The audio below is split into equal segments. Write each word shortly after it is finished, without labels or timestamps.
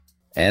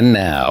And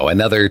now,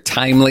 another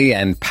timely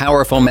and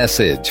powerful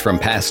message from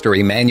Pastor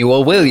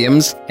Emmanuel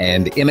Williams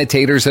and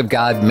Imitators of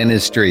God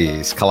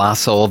Ministries,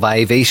 Colossal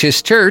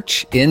Vivacious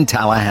Church in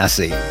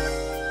Tallahassee.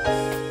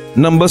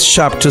 Numbers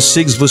chapter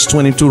 6 verse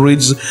 22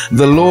 reads,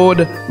 "The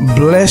Lord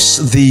bless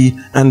thee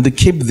and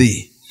keep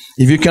thee."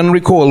 If you can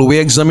recall, we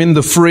examined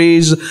the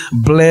phrase,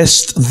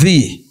 "blessed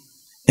thee."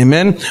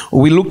 Amen.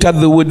 We looked at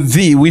the word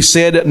thee. We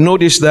said,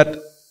 notice that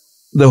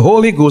the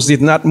Holy Ghost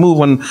did not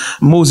move on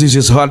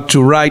Moses' heart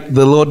to write,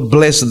 "The Lord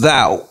bless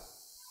thou."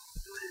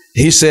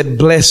 He said,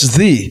 "Bless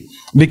thee,"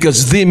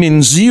 because thee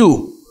means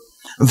you.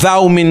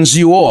 Thou means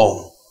you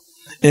all.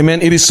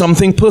 Amen. It is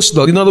something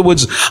personal. In other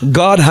words,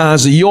 God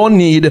has your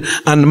need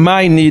and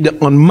my need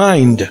on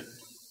mind.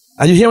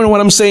 Are you hearing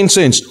what I'm saying,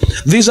 saints?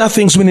 These are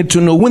things we need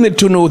to know. We need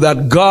to know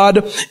that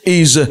God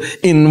is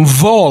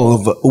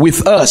involved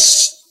with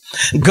us.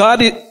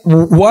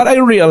 What I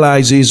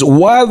realize is,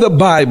 while the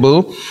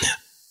Bible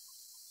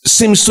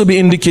seems to be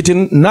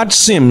indicating,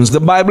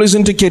 the Bible is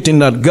indicating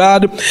that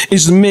God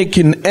is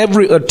making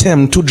every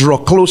attempt to draw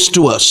close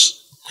to us.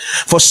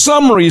 For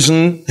some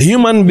reason,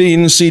 human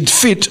beings see it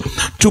fit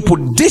to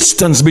put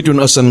distance between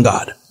us and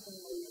God.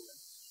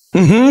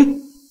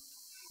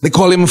 They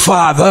call him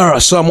Father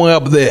somewhere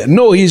up there.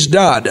 No, he's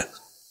Dad.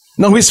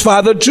 No, he's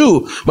Father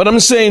too. But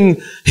I'm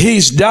saying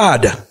he's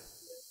Dad.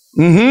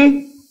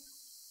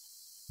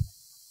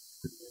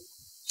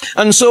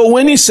 And so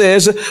when he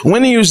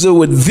uses the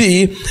word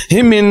thee,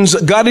 he means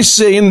God is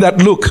saying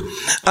that, look,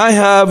 I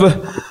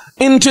have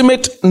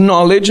intimate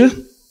knowledge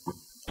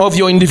of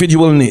your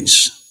individual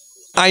needs.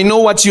 I know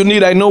what you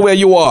need. I know where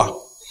you are.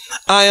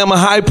 I am a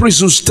high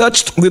priest who's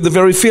touched with the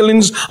very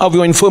feelings of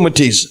your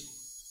infirmities.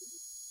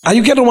 Are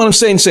you getting what I'm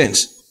saying,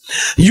 saints?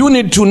 You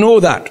need to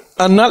know that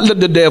and not let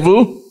the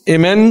devil,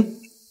 amen,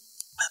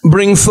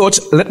 bring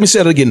thoughts. Let me say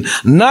it again.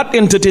 Not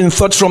entertain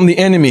thoughts from the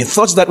enemy,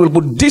 thoughts that will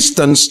put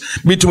distance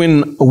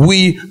between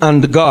we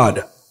and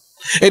God.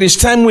 It is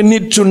time we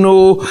need to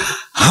know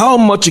how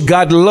much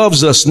God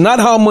loves us, not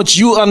how much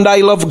you and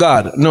I love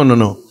God.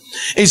 No.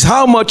 It's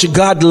how much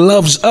God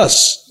loves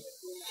us.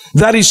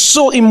 That is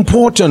so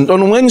important.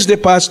 On Wednesday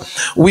past,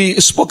 we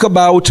spoke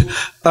about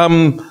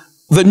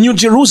the New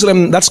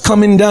Jerusalem that's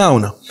coming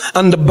down.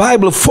 And the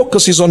Bible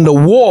focuses on the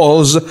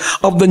walls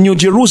of the New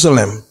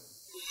Jerusalem.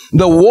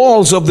 The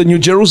walls of the New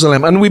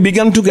Jerusalem. And we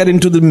began to get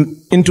into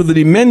the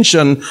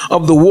dimension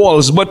of the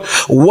walls. But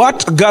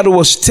what God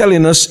was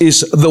telling us is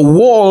the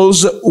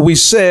walls, we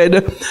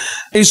said,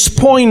 is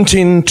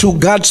pointing to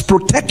God's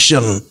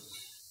protection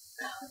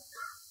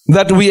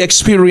that we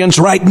experience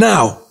right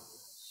now.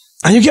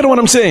 Are you getting what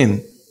I'm saying?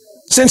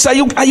 Saints, are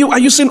you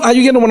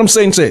getting what I'm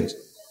saying, saints?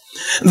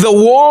 The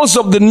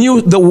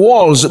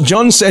walls,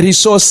 John said he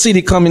saw a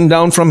city coming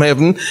down from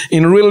heaven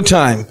in real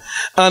time.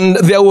 And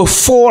there were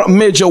 4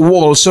 major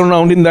walls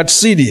surrounding that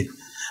city.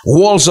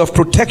 Walls of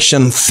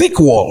protection, thick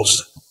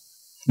walls.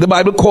 The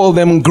Bible called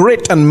them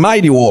great and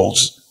mighty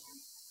walls.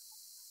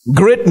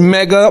 Great,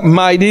 mega,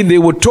 mighty, they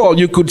were tall.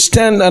 You could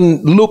stand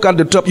and look at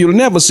the top. You'll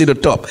never see the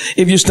top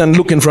if you stand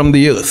looking from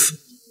the earth.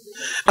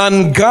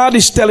 And God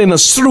is telling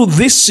us through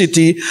this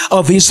city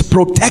of his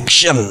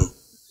protection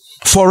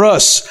for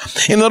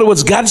us. In other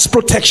words, God's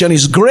protection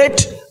is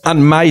great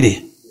and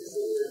mighty.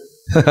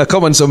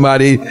 Come on,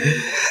 somebody.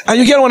 And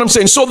you get what I'm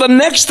saying? So the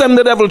next time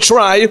the devil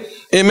try,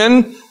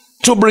 amen,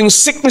 to bring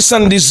sickness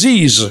and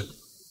disease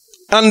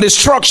and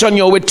destruction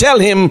your way, tell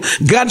him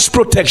God's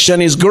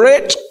protection is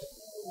great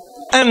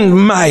and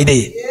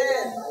mighty.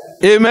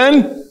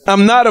 Amen.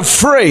 I'm not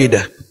afraid.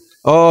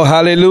 Oh,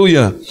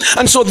 hallelujah.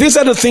 And so these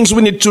are the things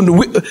we need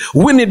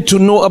to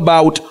know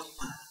about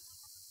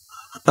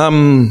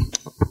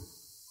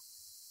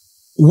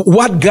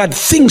what God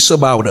thinks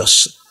about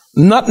us,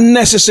 not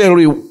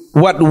necessarily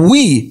what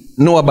we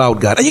know about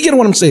God. Are you getting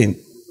what I'm saying?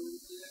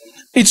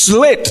 It's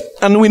late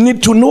and we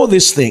need to know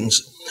these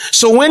things.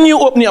 So when you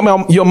open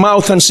your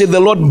mouth and say, "The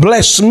Lord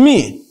bless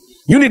me,"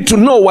 you need to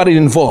know what it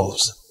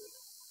involves.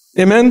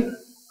 Amen.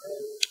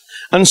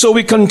 And so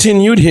we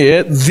continued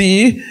here.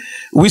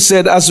 We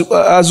said,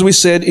 as we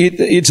said,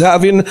 it's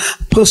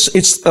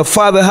a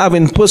father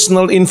having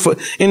personal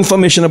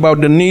information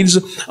about the needs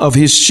of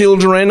his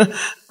children,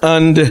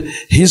 and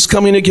he's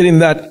communicating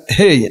that,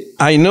 hey,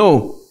 I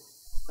know,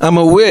 I'm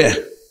aware,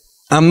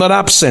 I'm not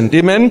absent.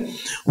 Amen.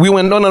 We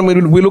went on and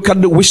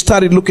we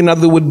started looking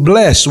at the word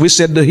bless. We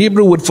said the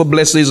Hebrew word for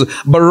bless is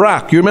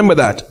barak. You remember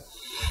that?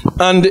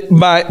 And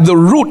by the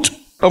root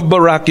of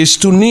barak is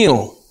to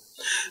kneel.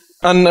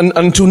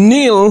 And to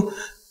kneel,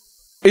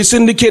 it's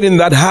indicating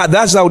that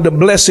that's how the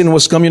blessing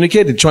was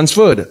communicated,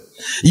 transferred.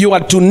 You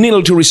had to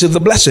kneel to receive the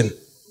blessing.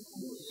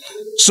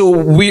 So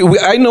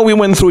I know we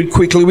went through it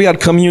quickly. We had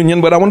communion,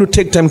 but I want to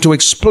take time to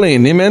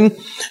explain. Amen.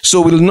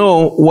 So we'll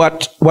know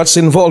what's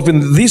involved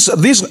in this.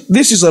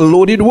 This is a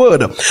loaded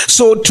word.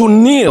 So to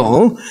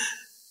kneel,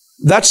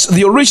 that's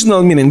the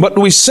original meaning. But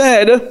we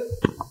said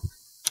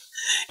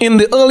in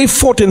the early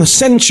 14th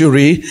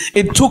century,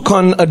 it took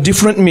on a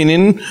different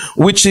meaning,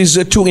 which is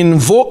to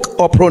invoke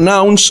or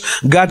pronounce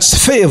God's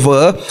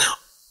favor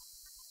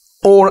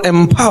or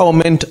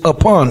empowerment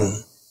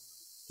upon.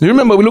 You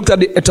remember we looked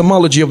at the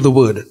etymology of the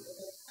word.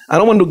 I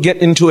don't want to get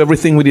into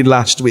everything we did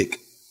last week.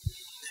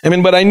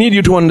 But I need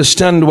you to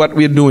understand what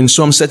we're doing,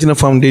 so I'm setting a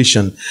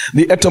foundation.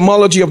 The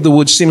etymology of the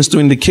word seems to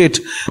indicate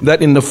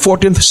that in the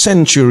 14th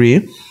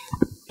century,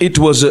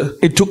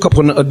 it took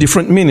upon a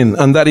different meaning,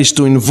 and that is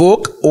to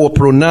invoke or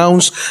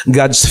pronounce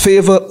God's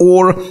favor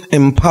or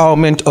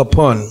empowerment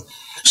upon.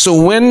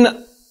 So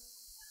when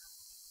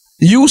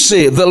you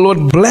say, the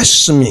Lord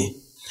bless me,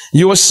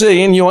 you are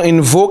saying you're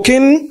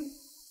invoking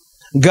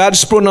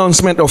God's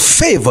pronouncement of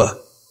favor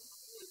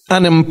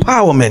and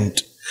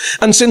empowerment.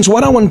 And since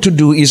what I want to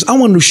do is I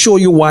want to show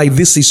you why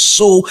this is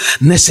so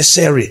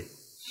necessary.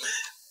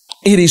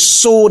 It is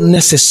so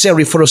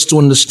necessary for us to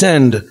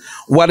understand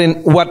what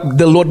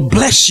the Lord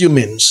bless you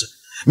means.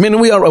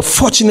 We are a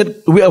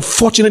fortunate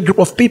group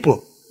of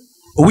people.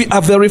 We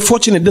are very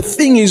fortunate. The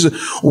thing is,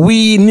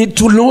 we need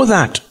to know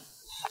that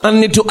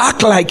and need to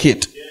act like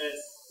it.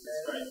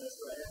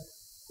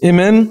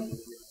 Amen.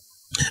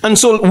 And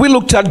so we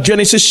looked at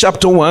Genesis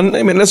chapter 1.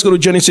 Let's go to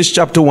Genesis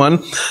chapter 1,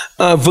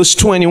 verse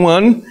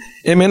 21.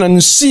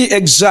 And see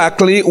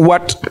exactly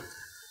what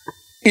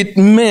it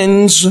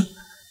means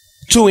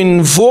to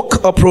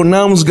invoke or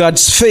pronounce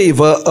God's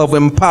favor of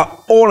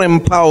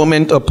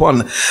empowerment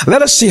upon.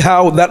 Let us see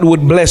how that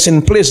word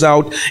blessing plays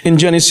out in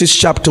Genesis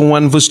chapter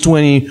 1, verse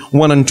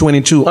 21 and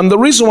 22. And the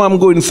reason why I'm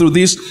going through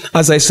this,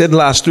 as I said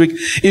last week,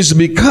 is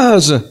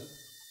because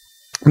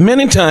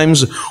many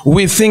times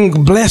we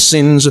think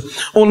blessings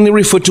only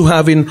refer to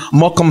having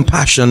more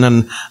compassion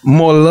and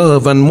more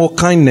love and more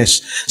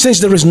kindness. Since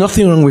there is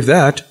nothing wrong with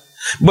that.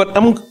 But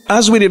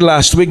as we did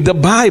last week, the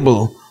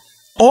Bible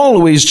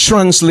always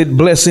translates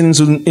blessings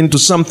into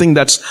something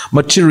that's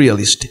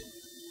materialistic.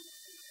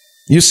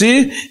 You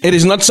see, it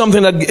is not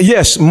something that,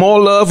 yes, more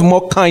love,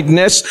 more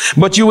kindness,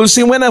 but you will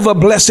see whenever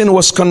blessing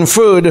was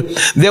conferred,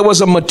 there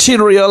was a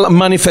material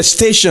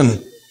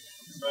manifestation.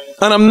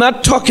 And I'm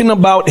not talking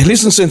about,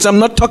 listen, since I'm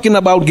not talking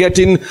about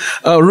getting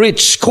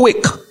rich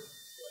quick.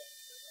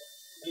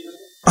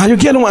 Are you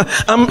getting what?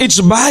 It's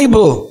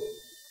Bible.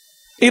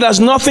 It has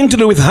nothing to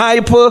do with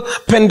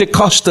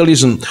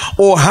hyper-Pentecostalism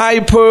or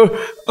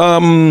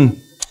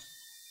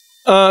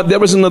there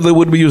was another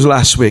word we used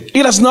last week.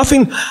 It has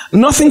nothing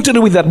to do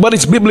with that, but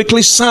it's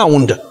biblically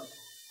sound.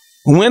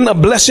 When a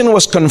blessing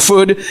was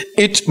conferred,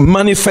 it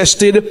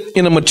manifested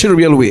in a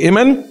material way.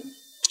 Amen?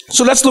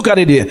 So let's look at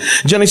it here.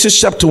 Genesis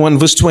chapter 1,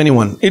 verse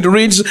 21. It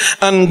reads,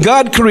 "And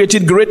God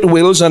created great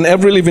whales and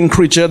every living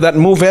creature that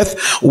moveth,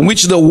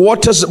 which the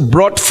waters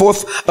brought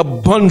forth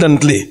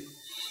abundantly,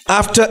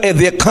 after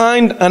their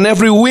kind, and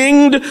every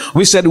winged,"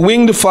 we said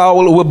winged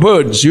fowl were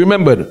birds. You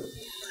remembered?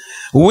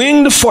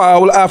 Winged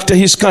fowl after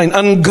his kind.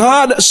 "And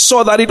God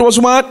saw that it was"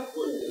 what?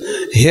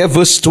 Here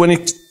verse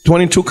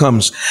 22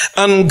 comes.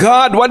 "And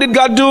God," what did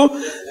God do?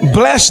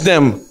 "Bless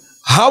them."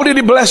 How did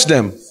he bless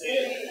them?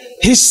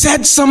 He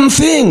said some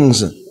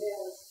things.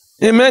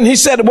 Amen. He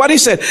said, what he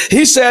said?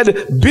 He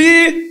said,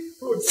 "Be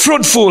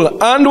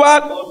fruitful and"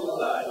 what?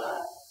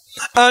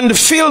 "And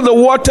fill the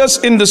waters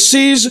in the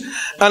seas,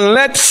 and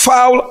let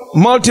fowl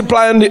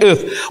multiply on the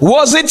earth."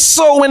 Was it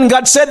so when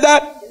God said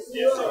that?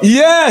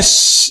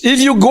 Yes.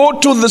 If you go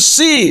to the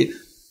sea,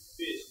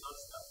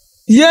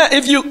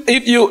 if you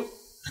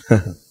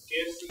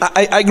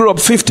I grew up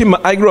 50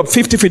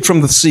 feet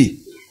from the sea,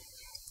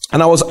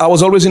 and I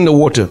was always in the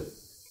water.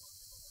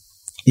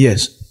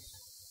 Yes.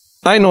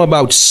 I know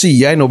about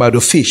sea. I know about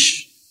the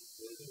fish.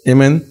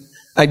 Amen.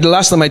 The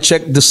last time I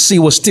checked, the sea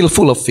was still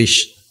full of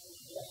fish.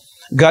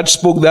 God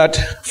spoke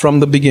that from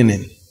the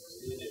beginning.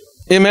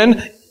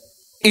 Amen.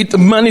 It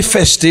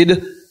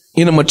manifested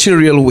in a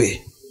material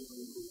way.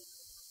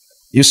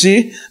 You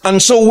see? And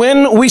so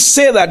when we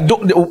say that,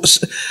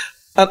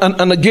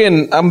 and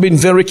again, I'm being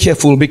very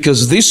careful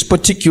because this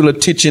particular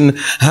teaching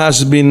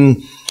has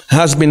been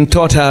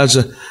taught as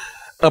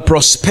a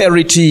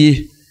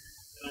prosperity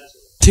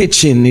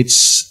teaching.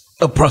 It's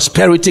a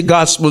prosperity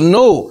gospel.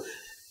 No.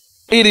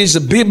 It is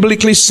a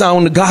biblically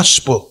sound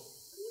gospel.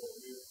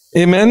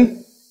 Amen.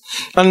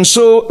 And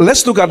so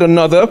let's look at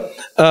another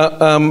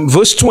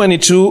verse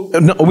 22.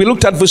 No, we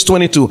looked at verse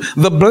 22.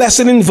 The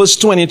blessing in verse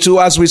 22,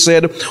 as we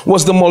said,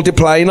 was the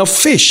multiplying of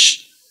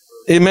fish.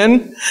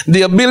 Amen.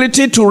 The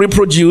ability to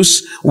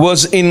reproduce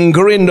was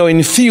ingrained or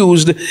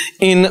infused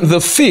in the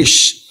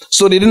fish.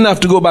 So they didn't have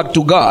to go back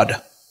to God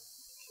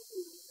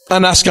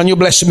and ask, "Can you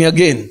bless me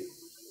again?"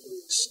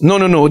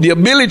 No. The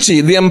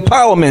ability, the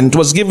empowerment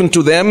was given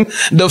to them.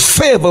 The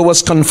favor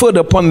was conferred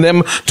upon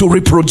them to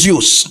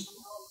reproduce.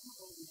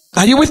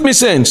 Are you with me,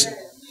 saints?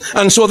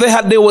 And so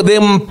they were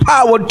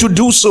empowered to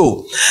do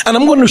so. And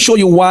I'm going to show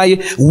you why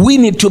we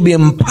need to be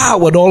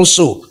empowered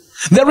also.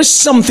 There is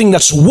something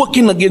that's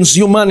working against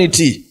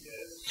humanity.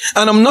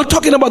 And I'm not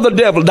talking about the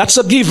devil. That's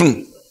a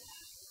given.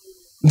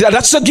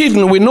 That's a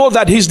given. We know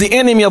that he's the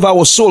enemy of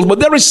our souls. But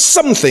there is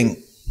something,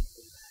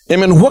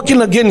 amen,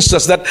 working against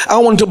us that I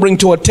want to bring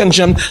to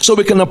attention so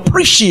we can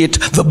appreciate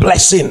the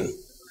blessing.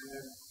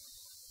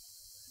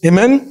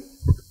 Amen.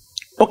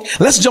 Okay,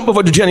 let's jump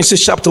over to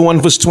Genesis chapter 1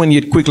 verse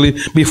 28 quickly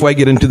before I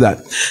get into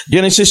that.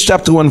 Genesis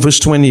chapter 1 verse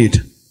 28.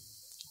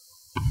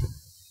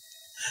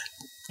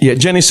 Yeah,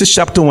 Genesis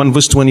chapter 1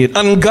 verse 28.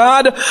 And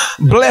God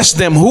blessed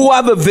them. Who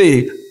are the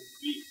they?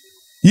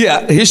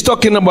 Yeah,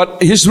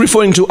 he's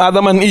referring to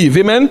Adam and Eve.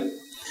 Amen?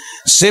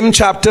 Same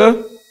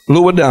chapter,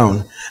 lower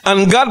down.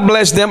 And God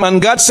blessed them,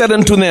 and God said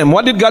unto them,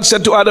 what did God say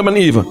to Adam and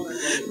Eve?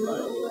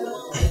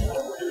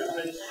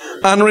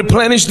 And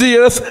replenish the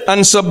earth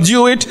and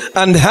subdue it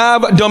and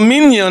have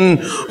dominion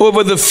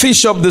over the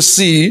fish of the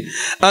sea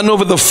and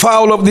over the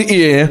fowl of the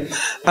air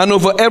and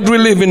over every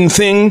living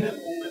thing.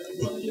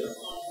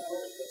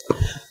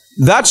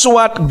 That's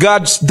what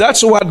God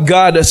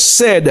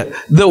said.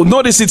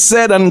 Notice it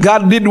said, and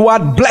God did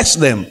what? Bless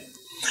them.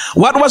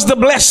 What was the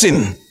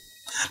blessing?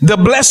 The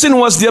blessing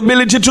was the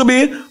ability to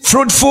be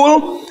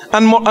fruitful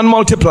and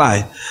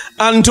multiply,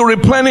 and to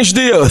replenish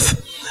the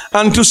earth,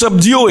 and to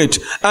subdue it,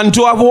 and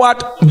to have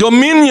what?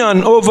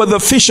 Dominion over the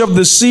fish of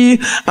the sea,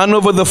 and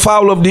over the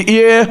fowl of the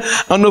air,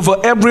 and over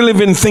every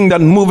living thing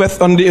that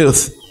moveth on the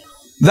earth.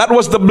 That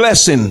was the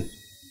blessing.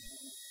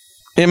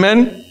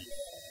 Amen?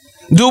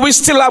 Do we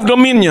still have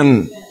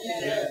dominion?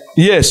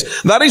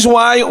 Yes. That is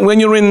why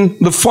when you're in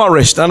the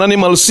forest, an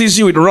animal sees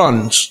you, it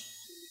runs.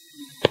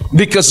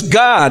 Because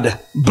God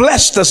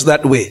blessed us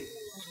that way.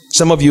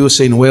 Some of you are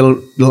saying,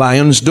 well,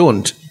 lions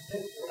don't.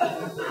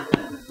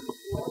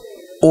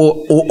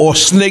 Or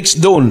snakes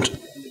don't.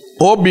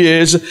 Or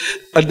bears.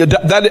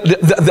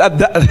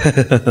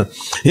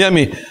 Hear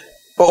me.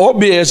 Or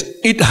bears,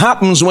 it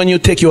happens when you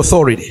take your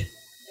authority.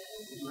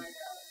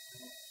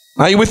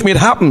 Are you with me? It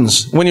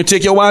happens when you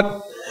take your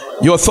what?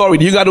 Your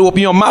authority. You got to open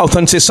your mouth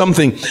and say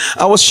something.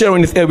 I was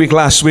sharing with Eric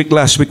last week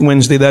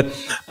Wednesday, that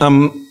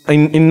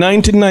in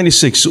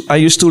 1996, I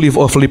used to live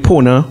off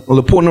Lipona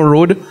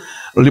Road.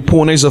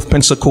 Lipona is of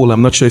Pensacola.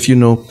 I'm not sure if you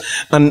know.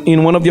 And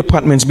in one of the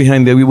apartments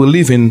behind there, we were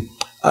living.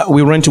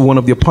 We rented one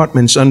of the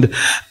apartments, and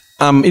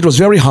it was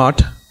very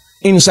hot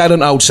inside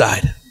and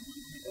outside.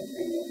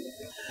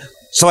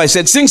 So I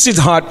said, since it's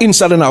hot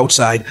inside and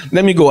outside,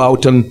 let me go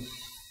out and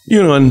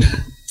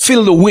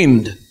feel the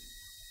wind.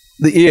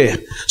 The air.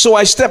 So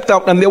I stepped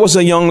out, and there was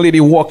a young lady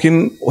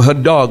walking her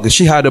dog.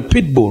 She had a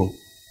pit bull.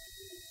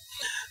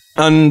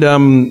 And,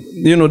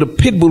 the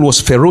pit bull was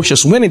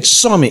ferocious. When it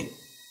saw me,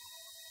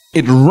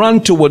 it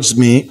ran towards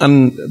me.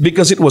 And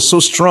because it was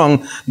so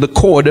strong, the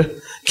cord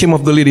came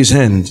off the lady's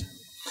hand.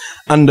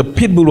 And the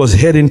pit bull was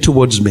heading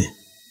towards me.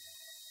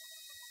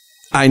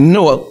 I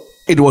know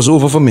it was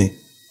over for me.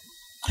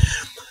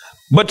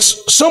 But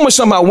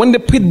somehow, when the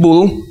pit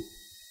bull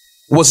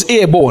was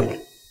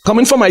airborne,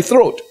 coming from my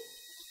throat,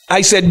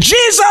 I said,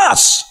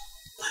 Jesus!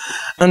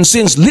 And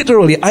since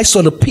literally I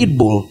saw the pit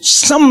bull,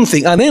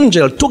 an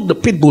angel took the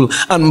pit bull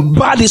and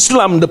body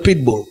slammed the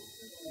pit bull.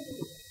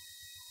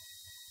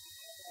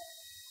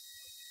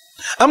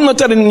 I'm not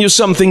telling you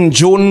something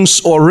Jones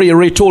or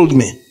Ray told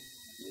me.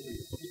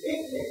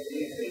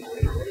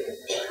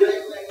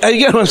 I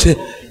get what I'm saying?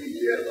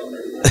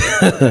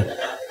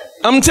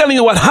 I'm telling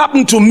you what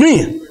happened to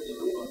me.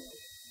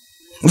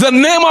 The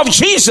name of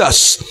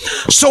Jesus.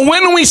 So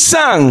when we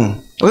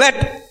sang,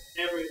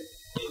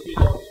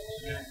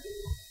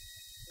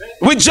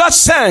 we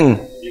just sang,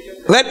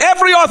 let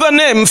every other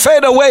name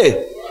fade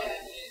away.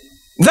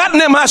 That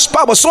name has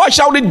power. So I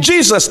shouted,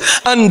 Jesus.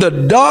 And the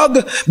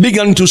dog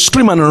began to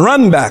scream and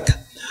run back.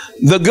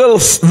 The girl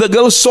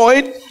saw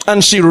it,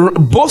 and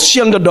both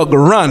she and the dog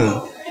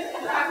ran.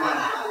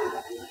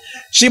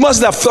 She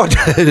must have thought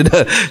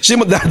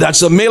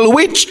that's a male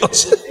witch. But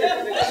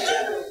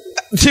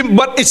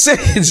it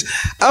says,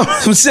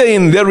 I'm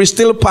saying there is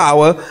still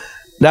power,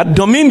 that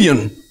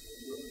dominion,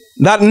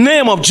 that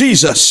name of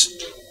Jesus.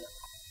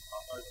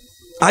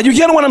 Are you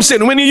getting what I'm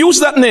saying? When you use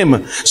that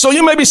name, so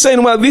you may be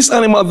saying, well, this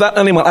animal, that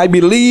animal. I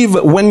believe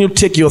when you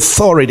take your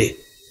authority,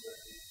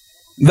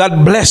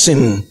 that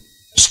blessing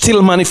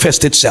still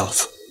manifests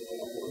itself.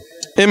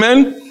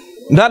 Amen?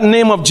 That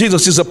name of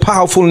Jesus is a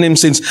powerful name,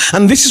 saints.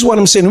 And this is what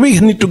I'm saying. We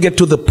need to get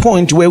to the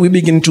point where we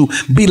begin to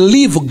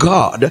believe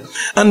God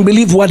and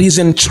believe what He's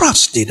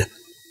entrusted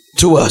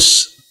to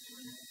us.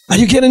 Are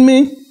you getting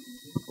me?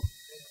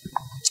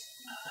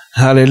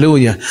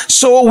 Hallelujah.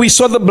 So we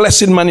saw the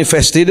blessing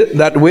manifested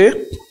that way.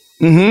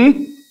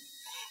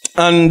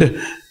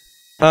 And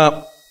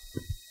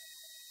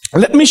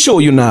let me show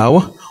you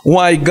now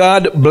why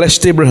God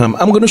blessed Abraham.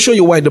 I'm going to show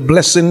you why the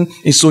blessing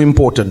is so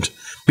important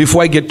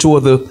before I get to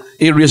other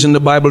areas in the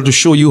Bible to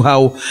show you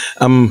how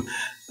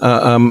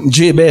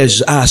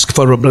Jabez asked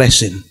for a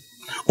blessing.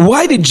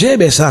 Why did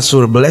Jabez ask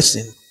for a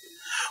blessing?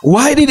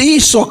 Why did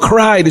Esau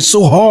cry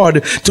so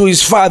hard to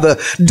his father,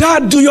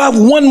 Dad, do you have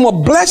one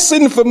more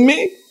blessing for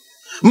me?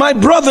 My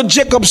brother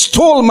Jacob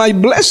stole my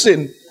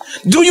blessing.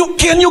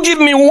 Can you give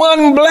me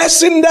one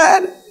blessing,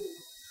 Dad?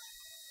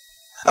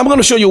 I'm going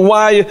to show you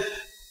why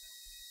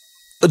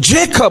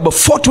Jacob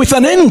fought with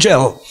an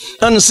angel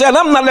and said,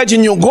 I'm not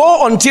letting you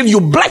go until you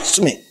bless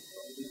me.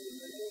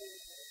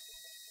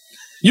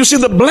 You see,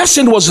 the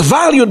blessing was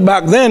valued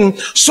back then.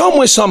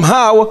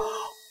 Somehow,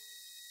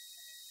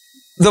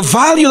 the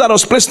value that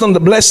was placed on the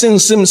blessing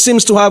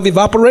seems to have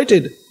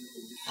evaporated.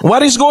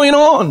 What is going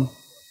on?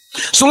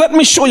 So let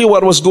me show you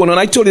what was going on.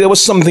 I told you there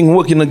was something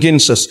working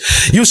against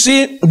us. You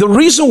see, the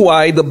reason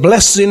why the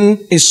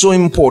blessing is so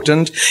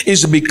important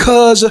is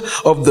because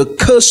of the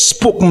curse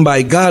spoken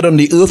by God on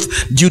the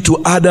earth due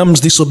to Adam's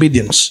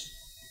disobedience.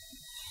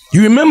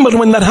 You remember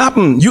when that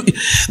happened?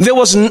 There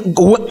was in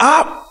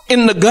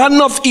the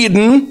Garden of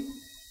Eden,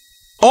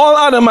 all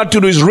Adam had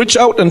to do is reach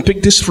out and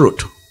pick this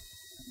fruit.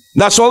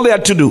 That's all they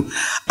had to do.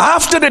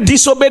 After they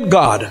disobeyed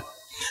God,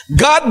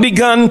 God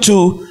began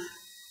to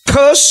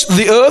curse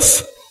the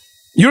earth.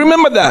 You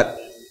remember that?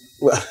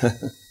 Well,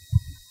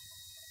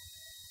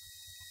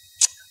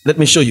 let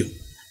me show you.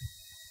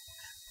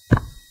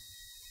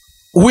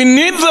 We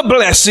need the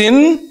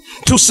blessing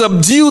to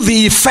subdue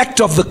the effect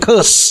of the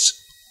curse.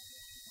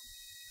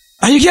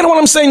 Are you getting what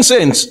I'm saying,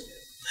 saints?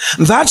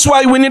 That's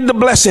why we need the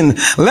blessing.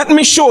 Let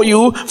me show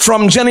you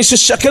from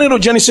Genesis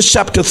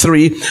chapter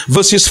 3,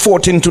 verses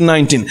 14 to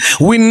 19.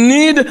 We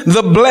need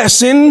the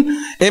blessing.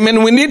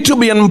 Amen. We need to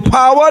be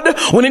empowered.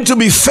 We need to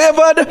be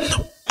favored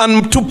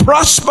and to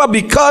prosper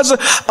because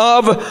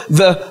of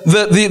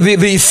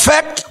the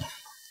effect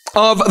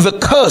of the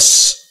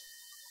curse.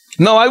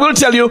 Now I will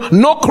tell you,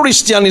 no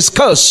Christian is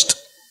cursed.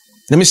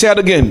 Let me say it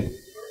again.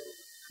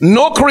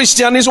 No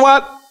Christian is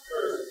what?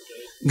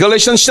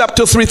 Galatians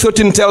chapter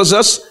 3:13 tells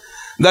us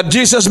that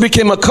Jesus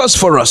became a curse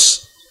for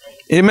us.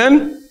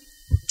 Amen?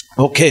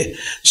 Okay.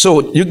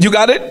 So you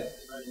got it?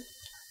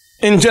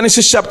 In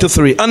Genesis chapter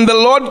 3. And the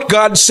Lord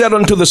God said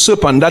unto the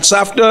serpent, that's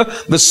after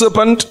the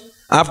serpent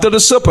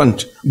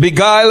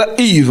beguiled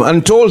Eve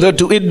and told her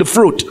to eat the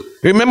fruit.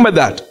 Remember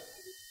that?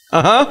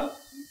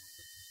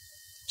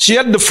 She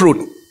ate the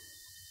fruit.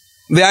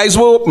 The eyes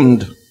were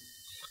opened.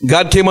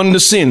 God came on the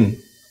scene.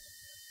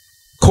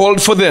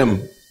 Called for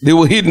them. They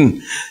were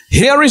hidden.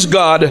 Here is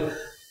God.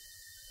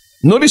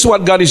 Notice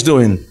what God is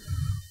doing.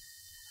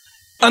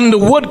 And the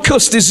word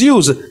cursed is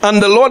used.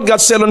 And the Lord God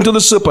said unto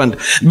the serpent,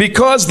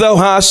 because thou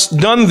hast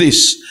done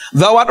this,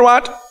 thou art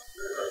what?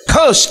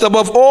 Cursed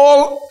above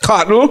all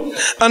cattle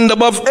and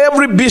above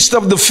every beast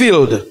of the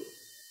field.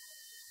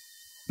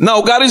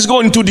 Now God is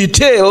going to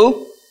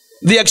detail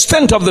the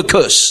extent of the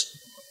curse.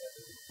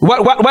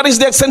 What is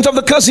the extent of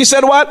the curse? He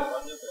said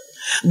what?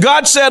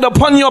 God said,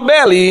 upon your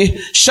belly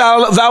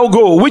shall thou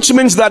go, which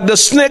means that the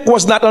snake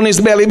was not on his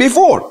belly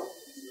before.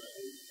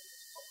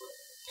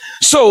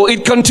 So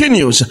it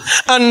continues,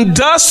 and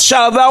dust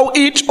shalt thou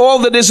eat all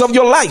the days of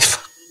your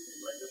life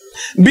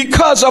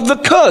because of the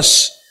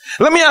curse.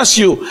 Let me ask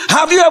you,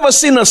 have you ever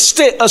seen a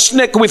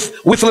snake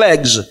with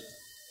legs?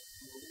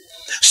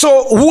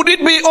 So would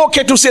it be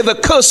okay to say the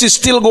curse is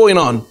still going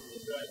on?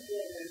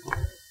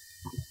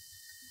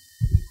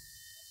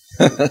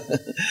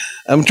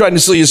 I'm trying to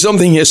show you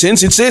something here,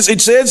 since it says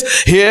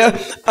here,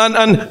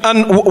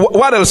 and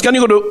what else? Can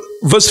you go to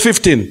verse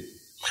 15?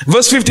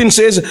 Verse 15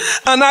 says,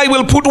 and I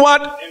will put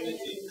what?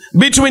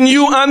 Between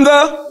you and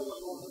the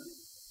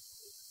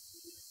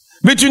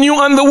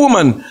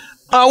woman.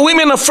 Are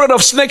women afraid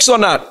of snakes or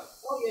not?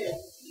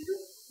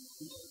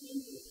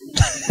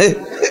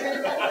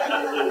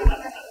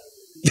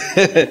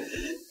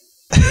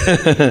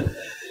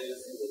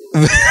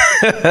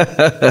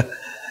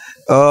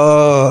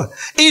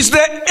 Is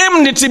there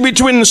enmity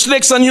between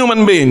snakes and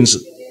human beings?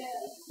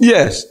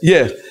 Yes,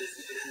 yes.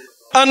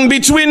 And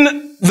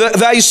between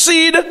thy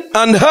seed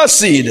and her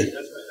seed.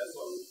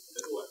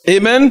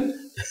 Amen.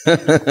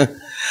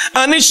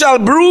 And it shall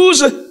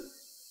bruise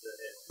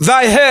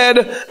thy head,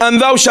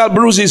 and thou shalt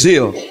bruise his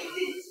heel.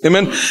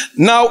 Amen.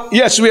 Now,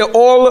 yes, we are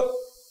all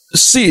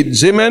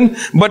seeds. Amen.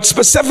 But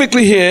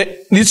specifically here,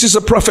 this is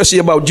a prophecy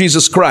about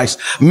Jesus Christ,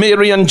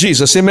 Mary and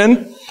Jesus.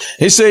 Amen.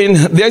 He's saying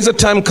there's a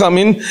time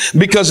coming,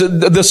 because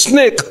the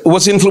snake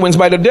was influenced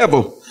by the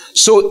devil.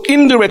 So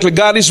indirectly,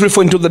 God is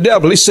referring to the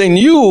devil. He's saying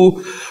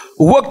you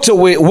worked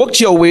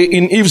your way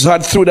in Eve's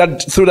heart through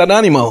that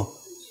animal.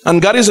 And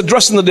God is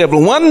addressing the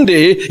devil. One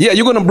day, yeah,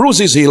 you're going to bruise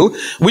his heel,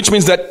 which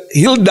means that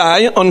he'll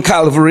die on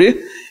Calvary.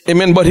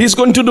 Amen. But he's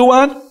going to do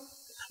what?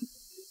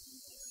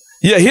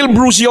 Yeah, he'll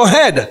bruise your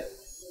head.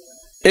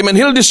 Amen.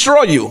 He'll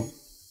destroy you.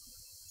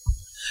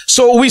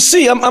 So we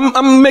see,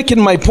 I'm making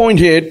my point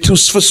here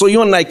so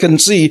you and I can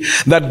see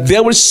that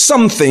there was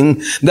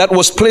something that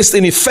was placed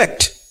in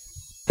effect.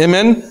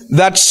 Amen.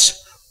 That's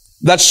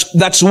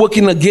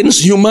working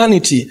against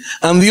humanity.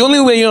 And the only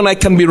way you and I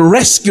can be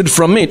rescued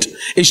from it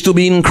is to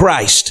be in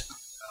Christ.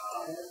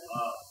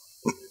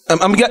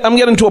 I'm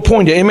getting to a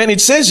point here. Amen.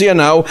 It says here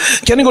now,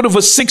 can you go to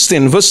verse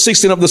 16? Verse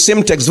 16 of the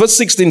same text. Verse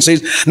 16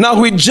 says,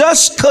 now he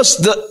just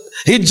cursed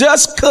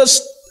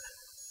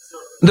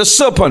the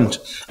serpent.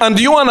 And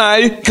you and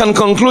I can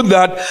conclude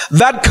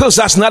that curse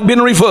has not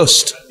been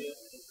reversed.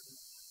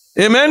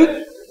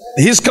 Amen.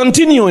 He's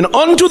continuing.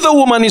 Unto the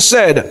woman he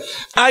said,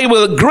 I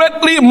will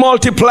greatly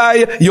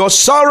multiply your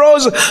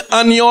sorrows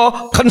and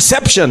your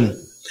conception.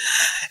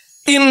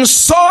 In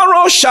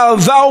sorrow shalt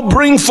thou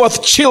bring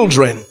forth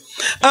children,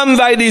 and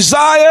thy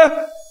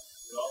desire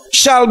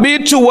shall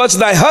be towards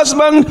thy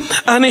husband,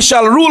 and he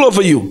shall rule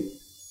over you.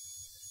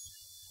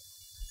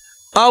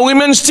 Are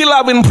women still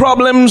having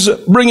problems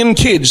bringing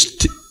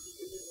kids?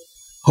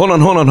 Hold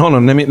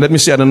on. Let me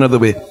say it another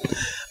way.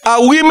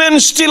 Are women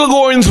still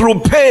going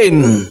through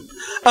pain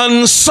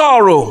and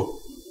sorrow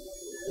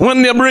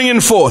when they're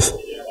bringing forth?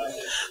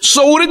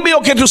 So would it be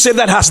okay to say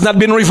that has not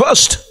been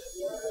reversed?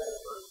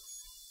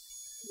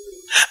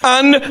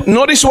 And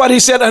notice what he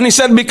said. And he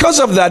said, because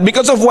of that,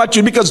 because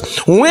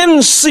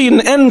when sin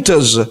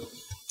enters,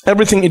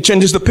 everything, it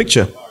changes the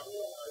picture.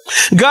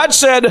 God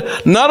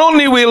said, not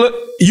only will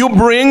you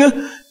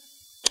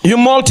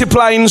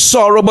multiply in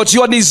sorrow, but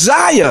your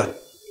desire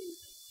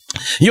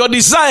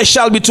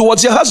shall be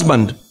towards your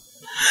husband.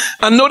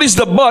 And notice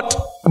the but.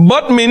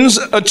 But means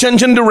a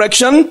change in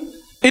direction.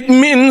 It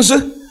means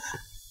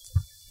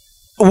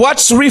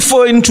what's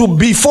referring to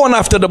before and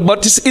after the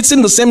but. It's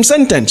in the same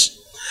sentence.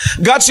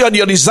 God said,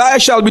 your desire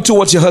shall be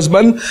towards your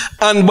husband,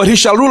 but he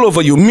shall rule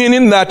over you.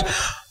 Meaning that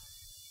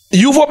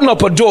you've opened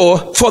up a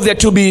door for there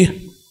to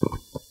be,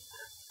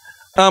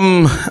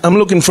 I'm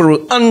looking for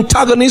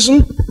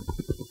antagonism.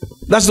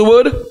 That's the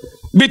word.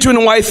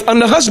 Between wife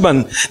and the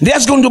husband.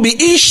 There's going to be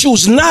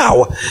issues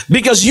now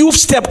because you've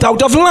stepped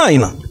out of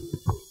line.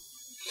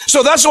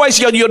 So that's why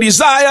your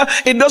desire,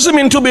 it doesn't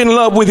mean to be in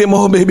love with him.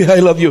 Oh, baby, I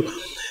love you.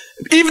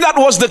 If that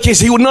was the case,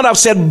 he would not have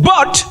said,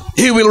 but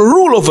he will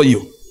rule over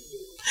you.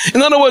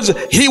 In other words,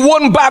 he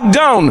won't back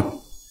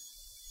down.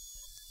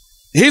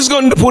 He's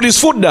going to put his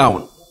foot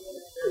down.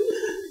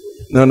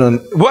 No.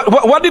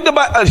 What did the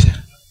Bible?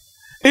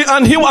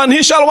 And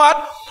he shall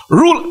what?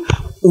 Rule.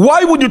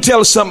 Why would you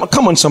tell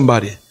come on,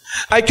 somebody.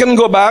 I can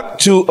go back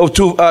to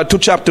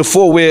chapter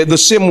 4 where the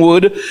same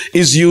word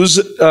is used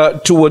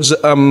towards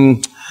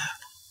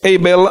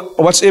Abel.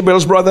 What's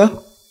Abel's brother?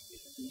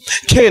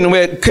 Cain,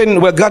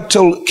 where God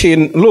told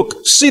Cain,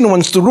 look, sin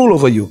wants to rule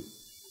over you.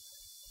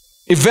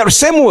 The very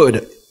same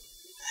word.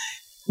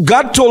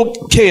 God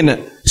told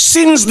Cain,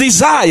 sin's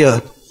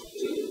desire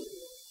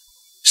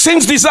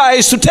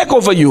is to take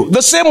over you.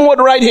 The same word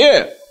right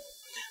here.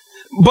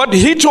 But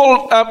he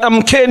told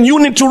Cain, you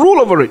need to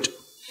rule over it.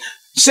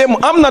 Same.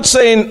 I'm not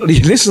saying,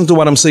 listen to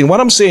what I'm saying. What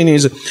I'm saying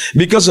is,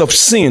 because of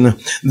sin,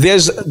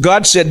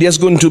 God said there's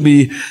going to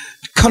be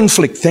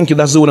conflict. Thank you.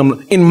 That's the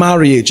word in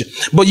marriage.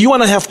 But you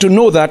and I have to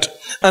know that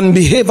and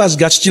behave as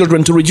God's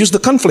children to reduce the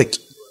conflict.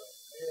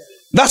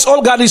 That's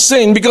all God is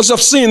saying. Because of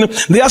sin,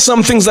 there are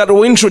some things that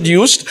were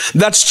introduced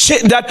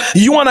that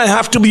you and I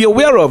have to be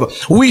aware of.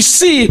 We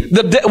see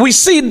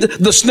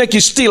the snake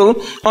is still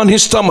on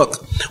his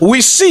stomach. We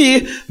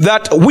see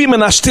that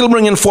women are still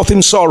bringing forth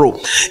in sorrow.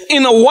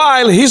 In a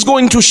while, he's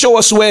going to show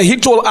us where he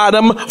told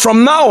Adam,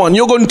 from now on,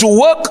 you're going to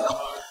work.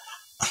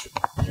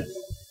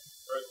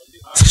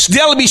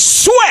 There'll be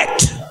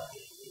sweat.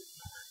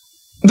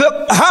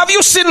 Have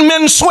you seen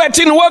men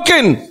sweating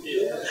working?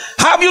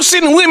 Have you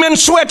seen women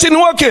sweating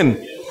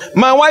working?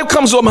 My wife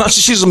comes home and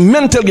she's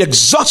mentally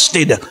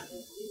exhausted.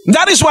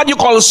 That is what you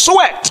call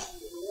sweat.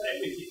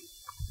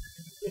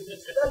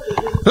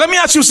 Let me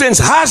ask you, saints,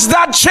 has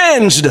that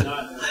changed?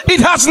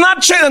 It has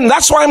not changed.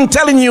 That's why I'm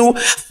telling you,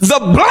 the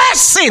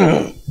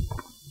blessing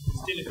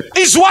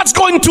is what's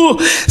going to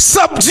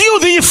subdue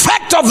the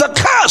effect of the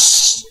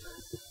curse.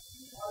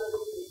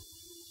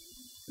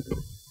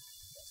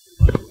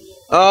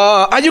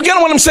 Are you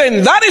getting what I'm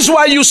saying? That is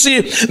why you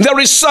see there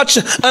is such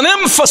an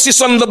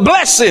emphasis on the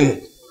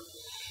blessing.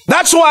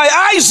 That's why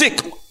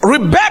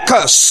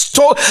Rebecca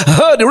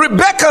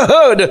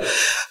heard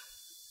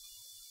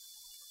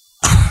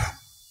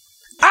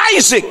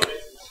Isaac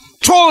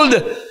told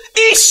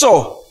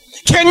Esau,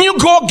 can you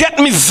go get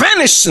me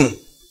venison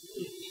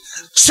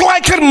so I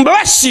can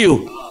bless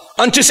you?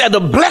 And she said, the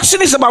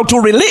blessing is about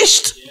to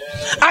release.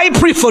 I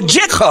prefer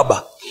Jacob.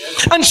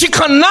 And she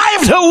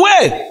connived her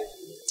way.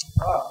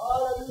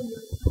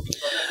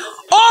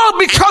 All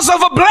because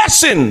of a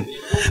blessing.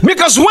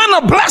 Because when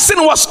a blessing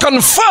was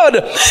conferred,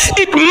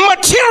 it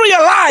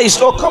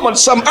materialized. Oh, come on,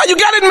 are you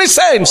getting me,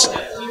 saints?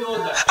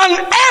 And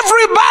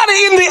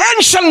everybody in the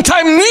ancient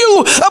time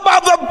knew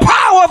about the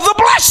power of the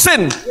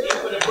blessing.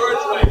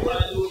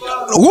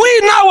 We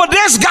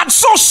nowadays got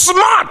so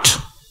smart.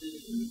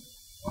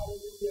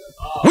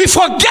 We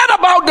forget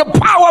about the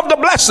power of the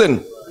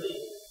blessing.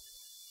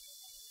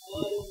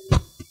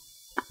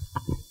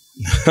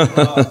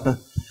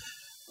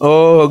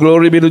 Oh,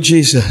 glory be to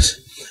Jesus.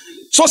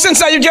 So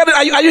since are you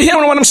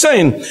hearing what I'm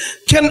saying?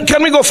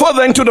 Can we go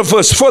further into the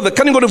verse?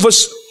 Can you go to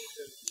verse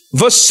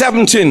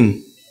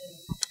 17?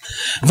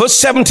 Verse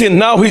 17.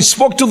 Now he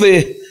spoke to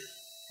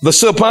the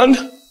serpent.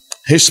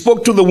 He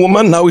spoke to the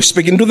woman. Now he's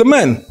speaking to the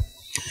man.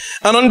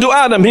 And unto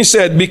Adam he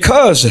said,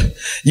 because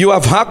you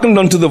have hearkened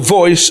unto the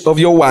voice of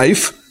your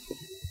wife,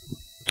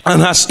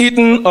 and hast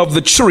eaten of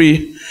the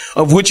tree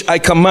of which I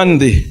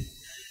command thee,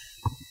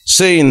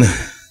 saying,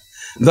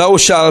 thou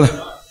shalt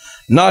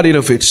not eat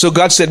of it. So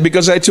God said,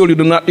 because I told you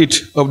do not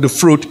eat of the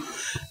fruit,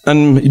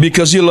 and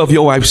because you love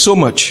your wife so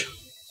much,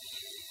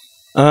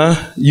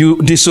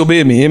 you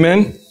disobey me.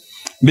 Amen.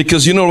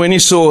 Because you know, when he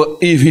saw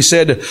Eve, he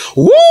said,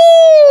 woo,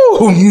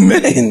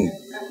 man.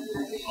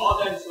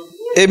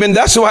 Amen.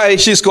 That's why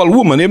she's called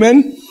woman.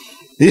 Amen.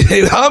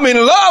 I'm in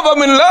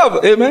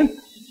love. Amen.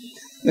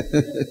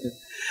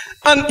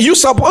 And you're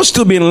supposed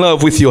to be in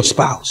love with your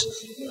spouse.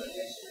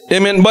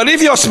 Amen. But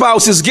if your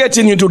spouse is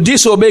getting you to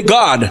disobey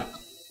God,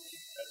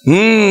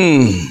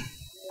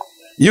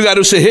 you got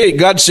to say, hey,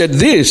 God said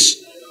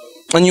this,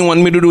 and you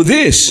want me to do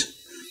this.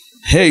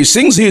 Hey,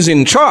 since he's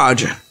in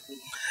charge,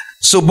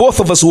 so both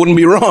of us wouldn't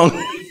be wrong.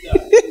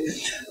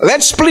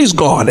 Let's please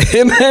God.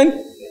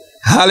 Amen.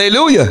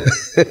 Hallelujah.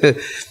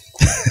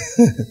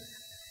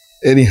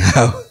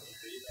 Anyhow.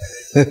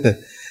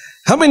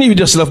 How many of you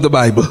just love the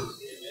Bible?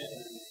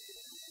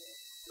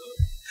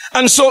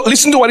 And so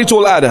listen to what he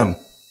told Adam.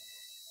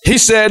 He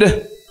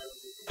said,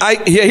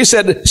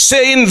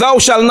 saying, thou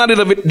shalt not eat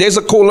of it. There's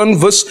a colon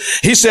verse.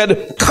 He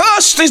said,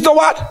 cursed is the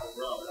what?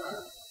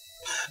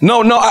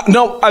 No.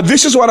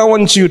 This is what I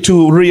want you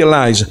to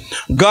realize.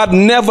 God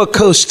never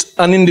cursed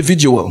an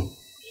individual.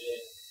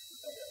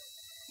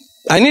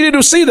 I need you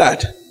to see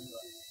that.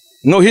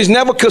 No, he's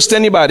never cursed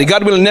anybody.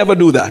 God will never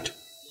do that.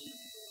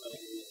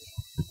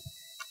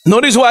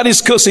 Notice what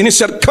he's cursing. He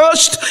said,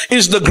 cursed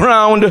is the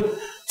ground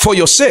for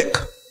your sake.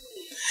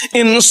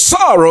 In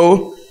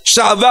sorrow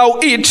shalt thou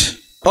eat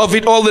of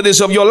it all the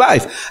days of your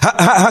life.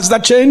 Has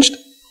that changed?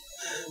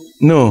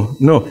 No.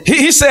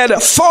 He said,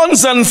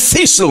 thorns and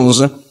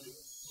thistles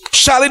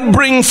shall it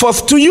bring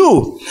forth to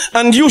you,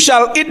 and you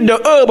shall eat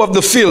the herb of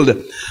the field.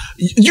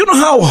 You know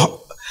how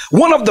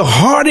one of the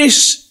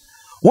hardest,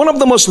 one of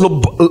the most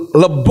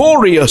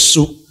laborious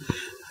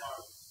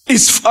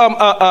is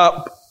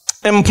I'm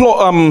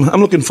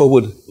looking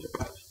forward.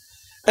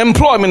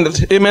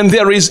 Employment, amen,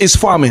 there is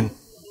farming.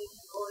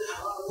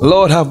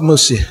 Lord have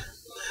mercy.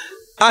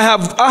 I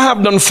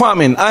have done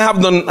farming. I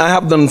have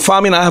done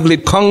farming. I have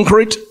laid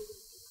concrete.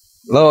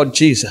 Lord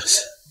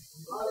Jesus.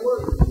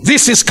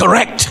 This is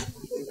correct.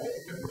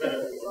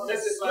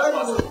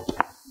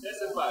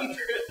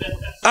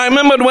 I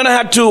remembered when I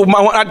had to,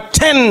 at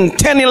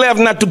 10,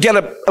 11, I had to get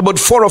up about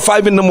 4 or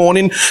 5 in the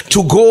morning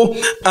to go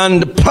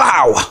and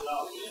plow.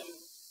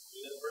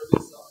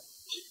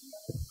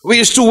 We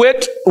used to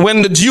wait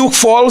when the dew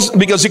falls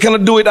because you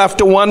cannot do it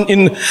after 1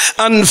 and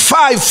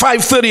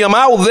 5:30 I'm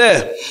out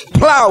there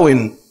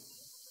plowing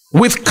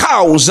with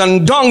cows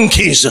and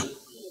donkeys,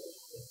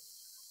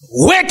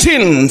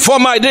 waiting for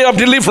my day of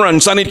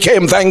deliverance, and it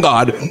came, thank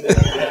God.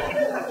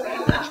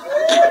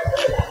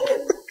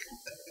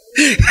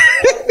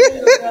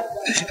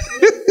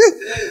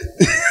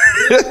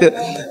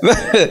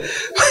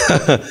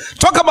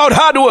 Talk about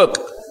hard work.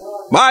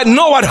 I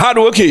know what hard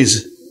work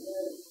is.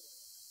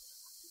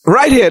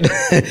 Right here,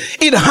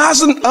 it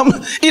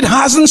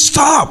hasn't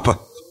stopped.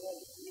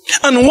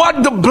 And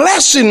what the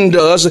blessing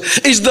does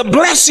is the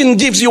blessing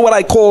gives you what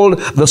I call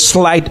the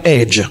slight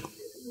edge. Are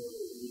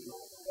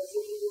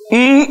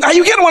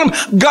you getting what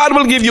God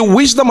will give you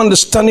wisdom,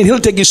 understanding. He'll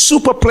take his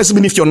super place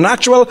beneath your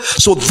natural,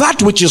 so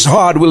that which is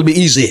hard will be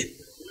easy.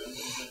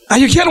 Are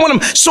you getting what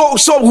I'm?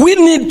 So we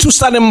need to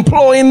start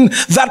employing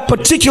that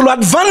particular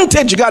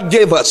advantage God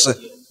gave us.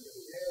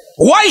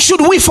 Why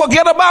should we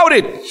forget about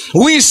it?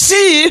 We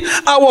see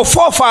our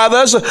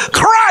forefathers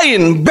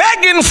crying,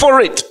 begging for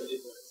it.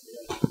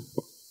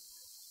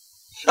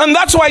 And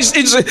that's why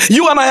it's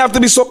you and I have to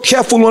be so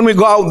careful when we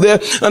go out there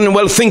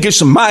and think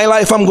it's my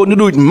life, I'm going to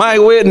do it my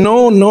way.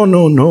 No.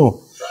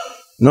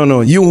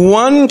 You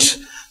want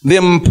the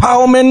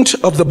empowerment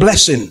of the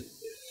blessing.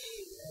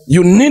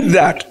 You need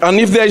that. And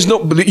if there is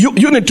no,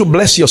 you need to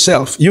bless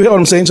yourself. You hear what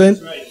I'm saying,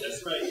 Saint?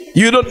 That's right.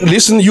 You don't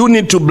listen, you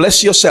need to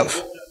bless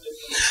yourself.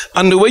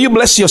 And the way you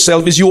bless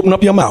yourself is you open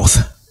up your mouth.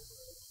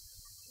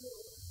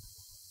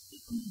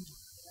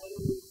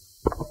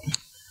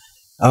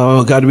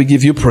 Oh God, we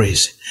give you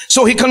praise.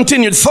 So he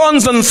continued,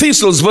 thorns and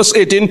thistles, verse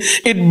 18,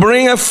 it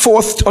bringeth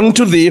forth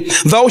unto thee,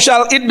 thou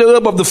shalt eat the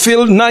herb of the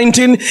field.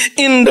 19,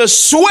 in the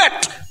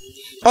sweat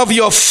of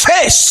your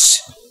face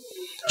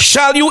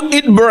shall you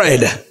eat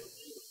bread.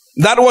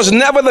 That was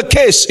never the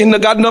case in the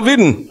Garden of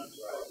Eden.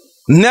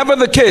 Never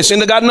the case. In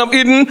the Garden of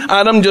Eden,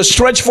 Adam just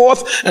stretched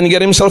forth and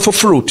get himself a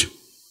fruit.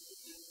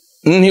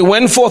 And he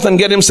went forth and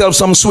get himself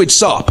some sweet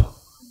sop.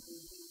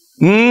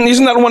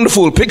 Isn't that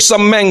wonderful? Pick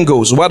some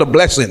mangoes. What a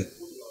blessing.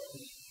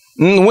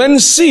 When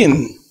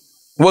sin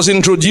was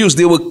introduced,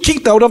 they were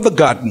kicked out of the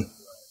garden.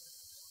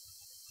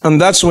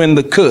 And that's when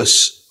the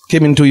curse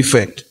came into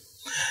effect.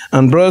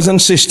 And brothers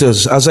and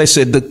sisters, as I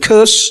said, the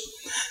curse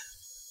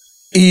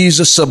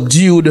is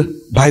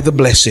subdued by the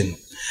blessing.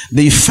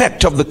 The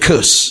effect of the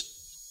curse.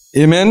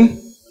 Amen.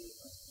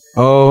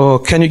 Oh,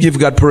 can you give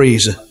God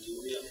praise?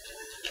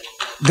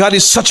 God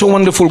is such a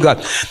wonderful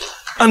God.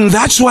 And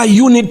that's why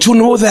you need to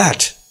know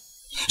that.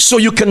 So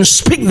you can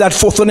speak that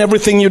forth on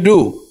everything you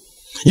do.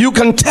 You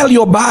can tell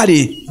your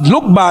body,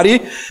 look body,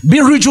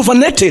 be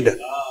rejuvenated.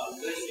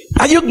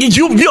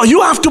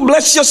 You have to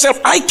bless yourself.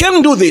 I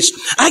can do this.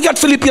 I got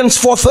Philippians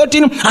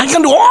 4:13. I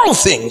can do all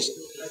things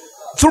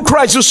through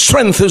Christ who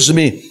strengthens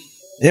me.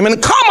 Amen.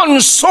 Come on,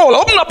 soul,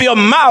 open up your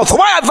mouth.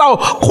 Why art thou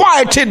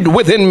quieted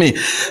within me?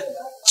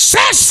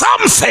 Say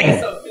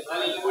something.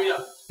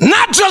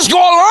 Not just go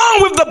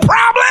along with the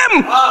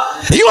problem.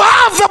 You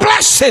have the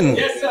blessing.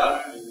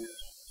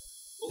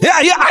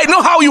 Yeah, I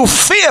know how you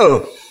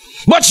feel.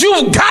 But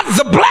you've got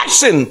the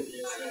blessing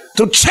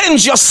to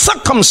change your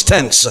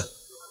circumstance.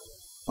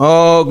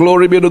 Oh,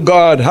 glory be to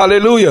God.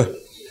 Hallelujah.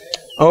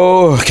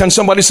 Oh, can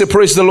somebody say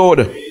praise the Lord?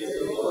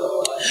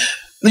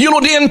 You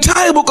know, the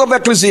entire book of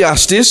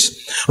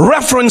Ecclesiastes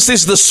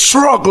references the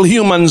struggle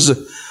humans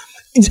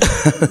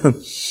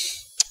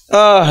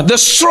the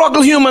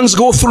struggle humans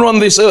go through on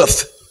this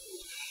earth.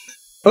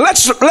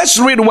 Let's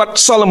read what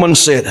Solomon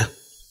said.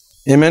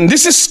 Amen.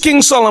 This is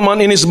King Solomon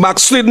in his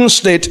backslidden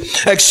state,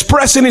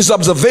 expressing his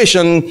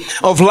observation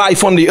of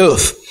life on the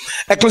earth.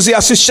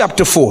 Ecclesiastes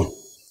chapter 4.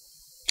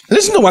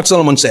 Listen to what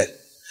Solomon said.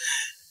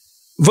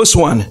 Verse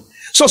 1.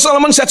 So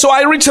Solomon said, so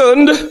I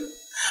returned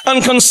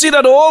and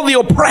considered all the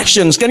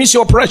oppressions. Can you see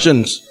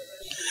oppressions?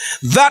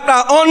 That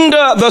are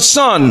under the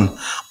sun.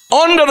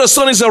 Under the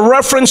sun is a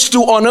reference to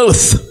on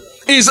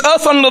earth. Is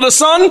earth under the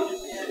sun?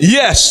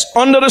 Yes,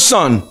 under the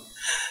sun.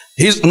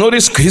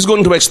 Notice he's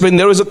going to explain.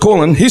 There is a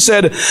colon. He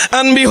said,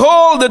 and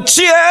behold the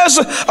tears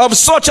of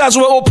such as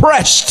were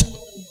oppressed.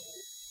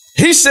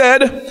 He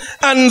said,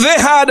 and they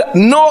had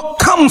no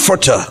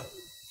comforter.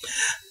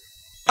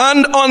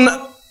 And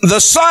on the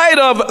side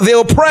of the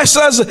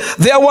oppressors,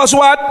 there was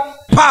what?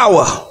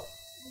 Power.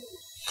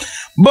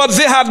 But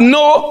they had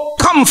no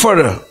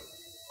comforter.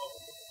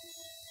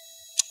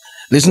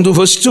 Listen to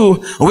verse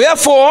 2.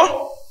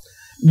 Wherefore,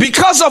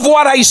 because of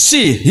what I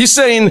see, he's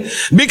saying,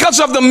 because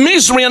of the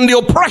misery and the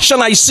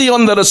oppression I see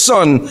under the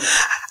sun,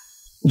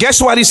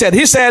 guess what he said?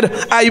 He said,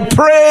 I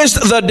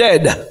praised the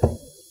dead.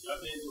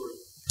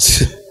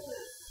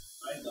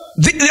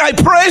 I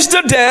praise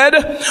the dead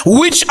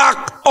which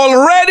are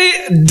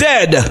already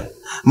dead,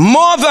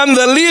 more than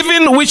the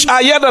living which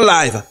are yet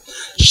alive.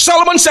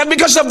 Solomon said,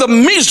 because of the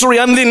misery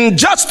and the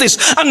injustice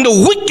and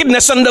the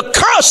wickedness and the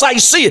curse I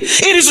see,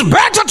 it is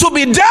better to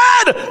be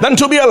dead than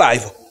to be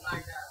alive.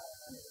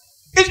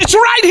 It's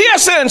right here,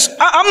 saints.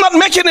 I'm not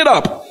making it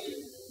up.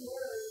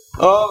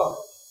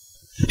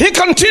 He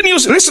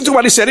continues. Listen to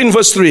what he said in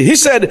verse 3. He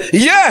said,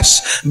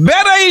 yes,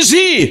 better is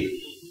he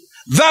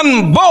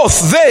than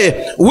both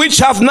they which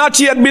have not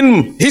yet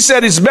been. He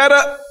said, it's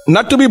better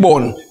not to be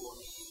born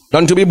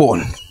than to be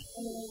born.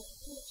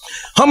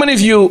 How many of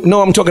you know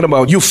what I'm talking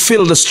about? You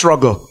feel the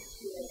struggle.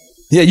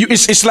 Yeah,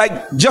 it's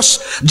like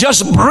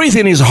just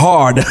breathing is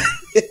hard. Are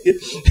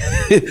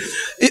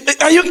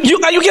you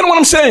getting what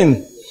I'm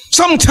saying?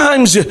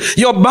 Sometimes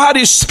your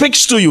body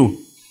speaks to you.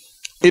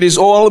 It is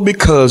all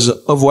because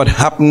of what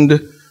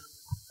happened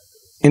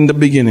in the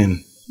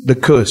beginning, the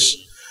curse.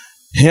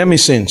 Hear me,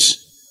 saints.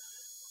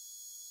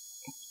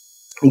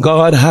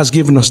 God has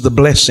given us the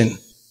blessing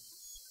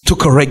to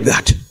correct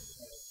that.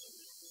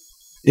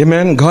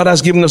 Amen. God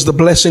has given us the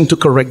blessing to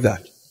correct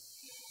that.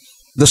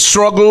 The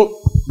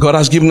struggle, God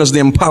has given us the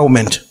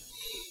empowerment,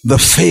 the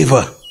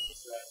favor.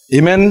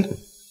 Amen.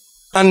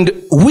 And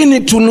we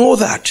need to know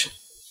that.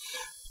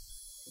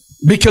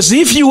 Because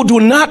if you do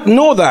not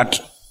know that,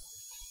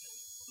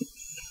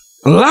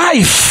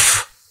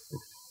 life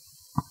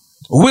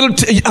will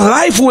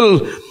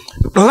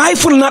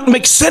not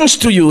make sense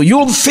to you.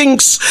 You'll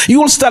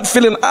start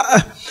feeling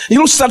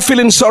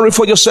sorry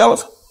for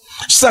yourself.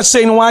 Start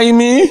saying, why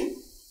me?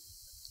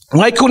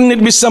 Why couldn't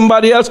it be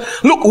somebody else?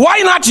 Look, why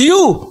not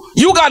you?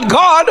 You got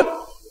God.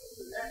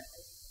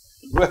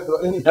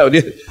 Well, anyhow,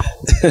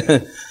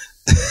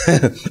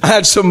 I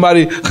had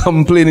somebody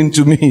complaining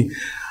to me.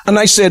 And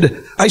I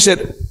said,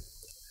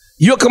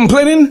 you're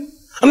complaining?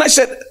 And I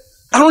said,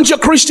 aren't you a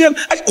Christian?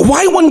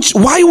 Why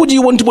would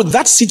you want to put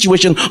that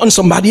situation on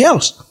somebody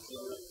else?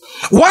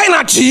 Why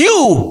not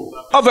you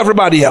of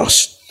everybody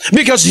else?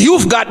 Because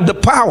you've got the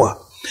power.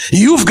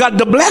 You've got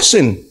the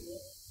blessing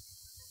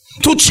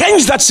to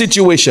change that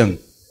situation.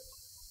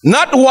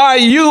 Not why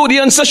you, the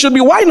answer should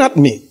be, why not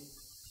me?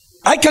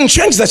 I can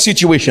change that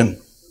situation.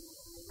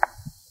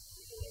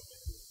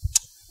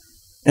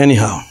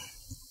 Anyhow.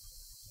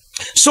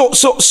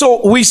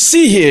 So we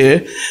see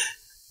here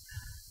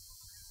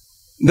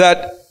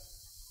that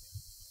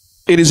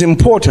it is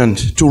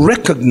important to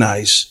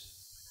recognize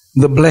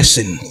the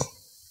blessing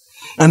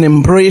and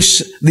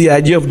embrace the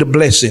idea of the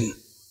blessing,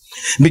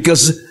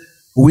 because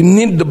we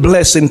need the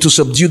blessing to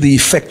subdue the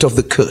effect of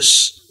the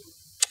curse.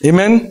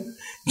 Amen?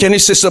 Can you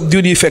say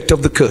subdue the effect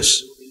of the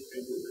curse?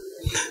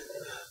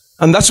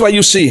 And that's why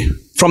you see,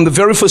 from the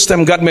very first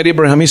time God met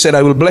Abraham, he said,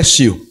 I will bless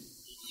you.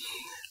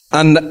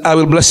 And I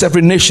will bless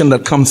every nation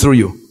that comes through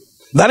you.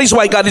 That is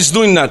why God is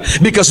doing that,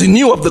 because he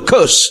knew of the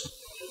curse.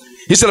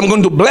 He said, I'm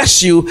going to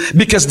bless you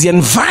because the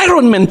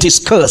environment is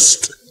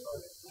cursed.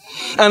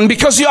 And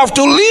because you have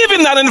to live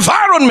in that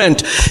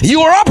environment,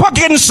 you are up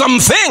against some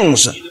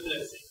things.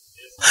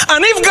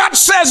 And if God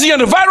says the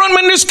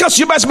environment is cursed,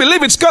 you best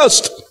believe it's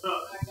cursed.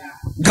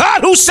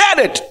 God who said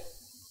it.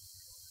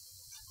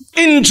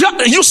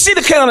 You see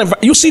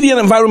the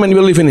environment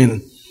you're living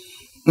in.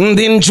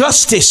 The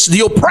injustice,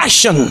 the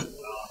oppression.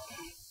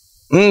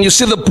 You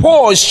see the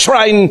poor is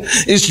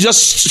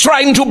just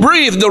trying to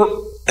breathe.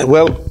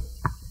 Well,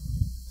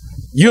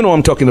 you know what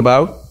I'm talking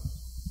about.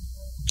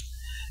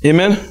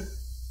 Amen.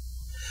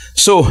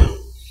 So,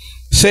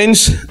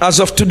 saints, as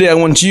of today, I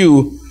want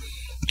you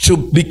to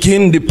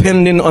begin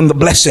depending on the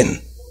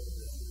blessing.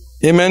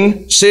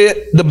 Amen.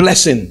 Say the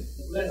blessing.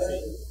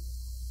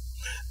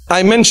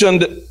 I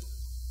mentioned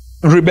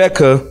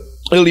Rebecca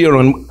earlier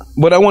on,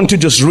 but I want to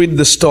just read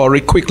the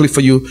story quickly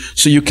for you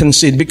so you can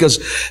see it,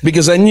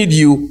 because I need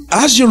you,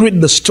 as you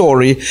read the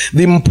story,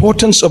 the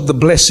importance of the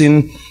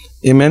blessing,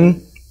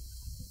 amen,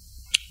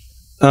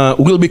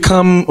 will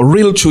become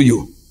real to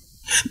you.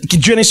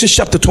 Genesis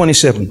chapter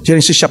 27,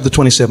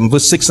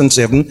 verse 6 and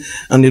 7,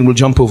 and then we'll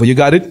jump over. You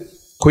got it?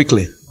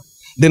 Quickly.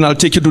 Then I'll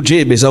take you to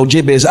Jabez, how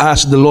Jabez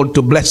asked the Lord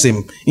to bless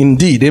him.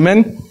 Indeed,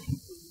 amen.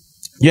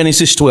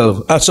 Genesis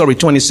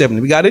 27.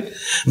 We got it?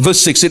 Verse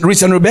 6. It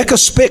reads, and Rebekah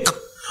spake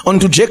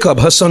unto Jacob,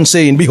 her son,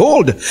 saying,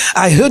 behold,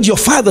 I heard your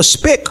father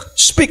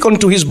speak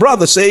unto his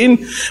brother,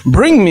 saying,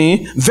 bring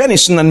me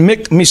venison and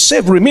make me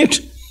savory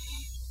meat,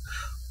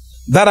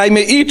 that I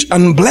may eat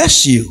and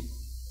bless you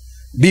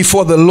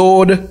before the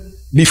Lord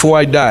before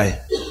I die.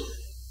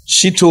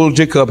 She told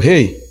Jacob,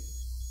 hey,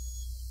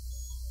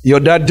 your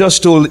dad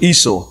just told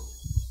Esau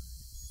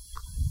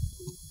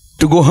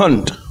to go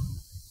hunt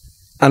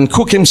and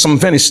cook him some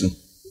venison,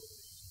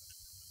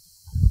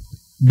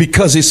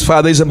 because his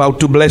father is about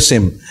to bless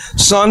him.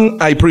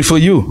 Son, I pray for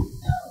you.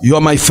 You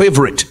are my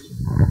favorite.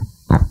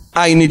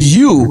 I need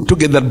you to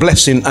get that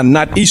blessing and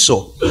not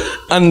Esau.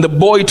 And the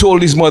boy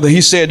told his mother,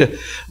 he said,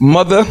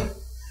 mother,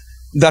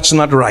 that's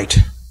not right.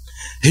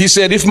 He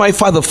said, if my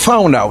father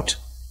found out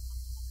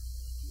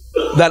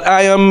that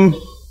I am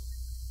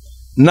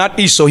not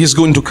Esau, he's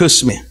going to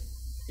curse me.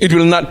 It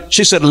will not.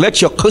 She said,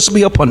 let your curse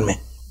be upon me.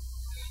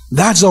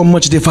 That's how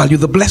much they value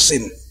the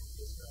blessing.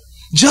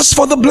 Just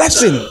for the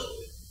blessing.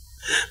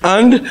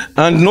 And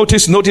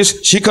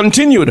notice, she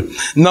continued.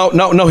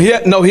 Now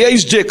here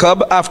is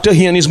Jacob, after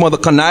he and his mother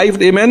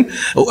connived, amen,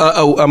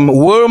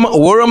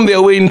 worm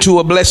their way into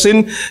a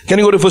blessing. Can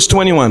you go to verse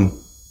 21?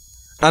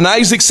 And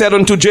Isaac said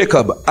unto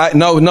Jacob,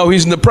 now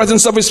he's in the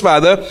presence of his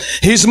father.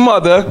 His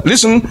mother,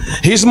 listen,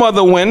 his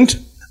mother went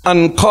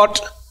and caught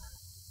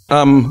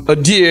a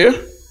deer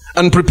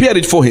and prepared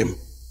it for him.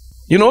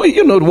 You know,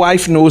 the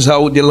wife knows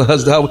how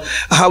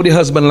the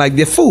husband like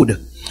their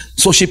food.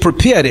 So she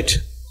prepared it.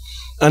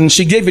 And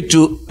she gave it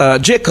to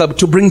Jacob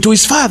to bring to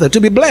his father,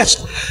 to be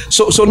blessed.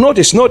 So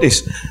notice.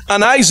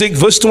 And Isaac,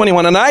 verse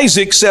 21, and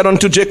Isaac said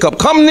unto Jacob,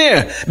 come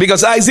near,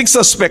 because Isaac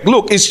suspect.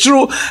 Look, it's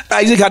true,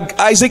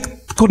 Isaac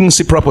couldn't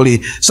see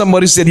properly.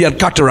 Somebody said he had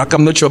cataract.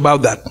 I'm not sure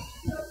about that.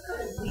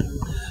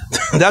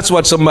 That's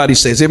what somebody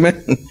says,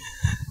 amen.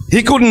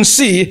 He couldn't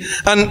see,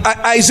 and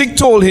Isaac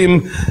told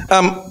him,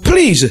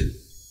 please.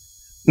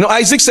 No,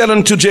 Isaac said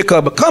unto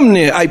Jacob, come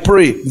near, I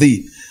pray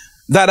thee,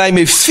 that I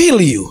may feel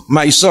you,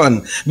 my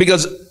son.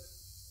 Because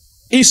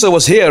Esau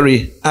was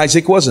hairy,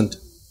 Isaac wasn't.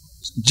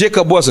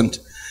 Jacob wasn't.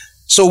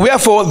 So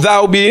wherefore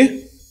thou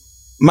be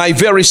my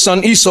very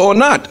son Esau or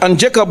not? And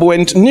Jacob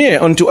went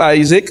near unto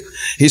Isaac,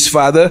 his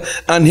father,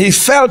 and he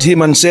felt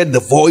him and said,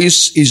 the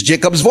voice is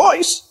Jacob's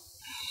voice,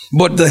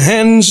 but the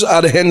hands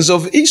are the hands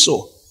of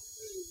Esau.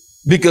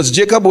 Because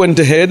Jacob went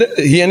ahead,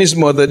 he and his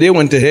mother, they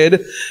went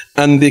ahead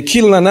and they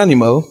killed an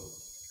animal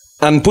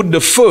and put the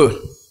fur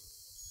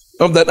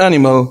of that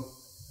animal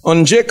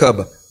on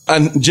Jacob,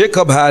 and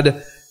Jacob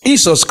had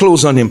Esau's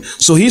clothes on him,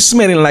 so he's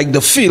smelling like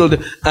the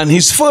field and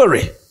he's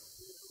furry.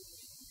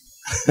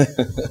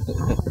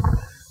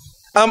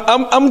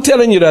 I'm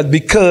telling you that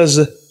because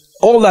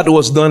all that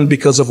was done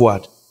because of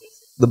what?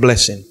 The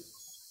blessing.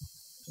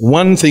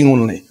 One thing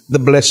only, the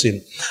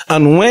blessing.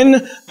 And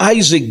when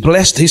Isaac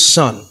blessed his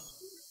son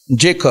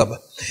Jacob,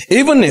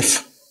 even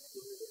if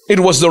it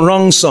was the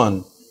wrong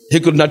son, he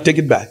could not take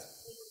it back.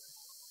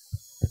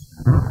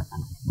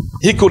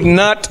 He could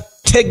not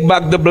take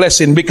back the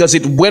blessing because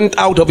it went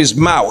out of his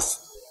mouth.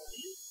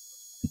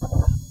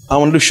 I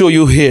want to show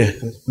you here.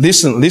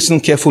 Listen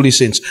carefully,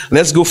 saints.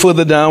 Let's go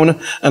further down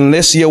and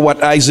let's hear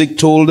what Isaac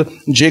told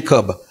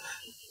Jacob.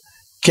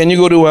 Can you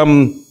go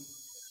to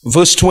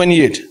verse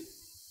 28?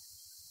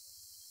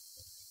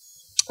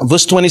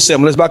 Verse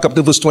 27. Let's back up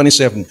to verse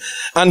 27.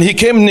 And he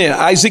came near.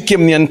 Isaac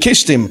came near and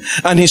kissed him.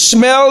 And he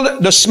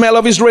smelled the smell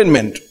of his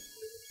raiment.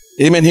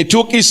 Amen. He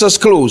took Esau's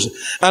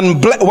clothes.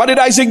 And what did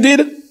Isaac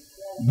did?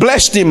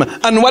 Blessed him.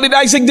 And what did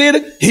Isaac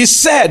did? He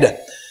said,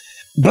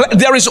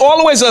 there is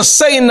always a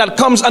saying that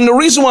comes, and the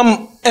reason why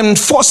I'm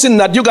enforcing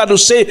that you got to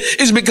say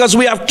is because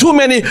we have too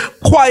many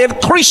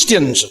quiet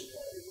Christians.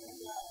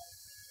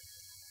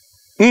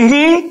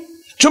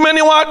 Too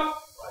many what?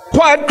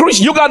 Quiet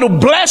Christians. You got to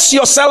bless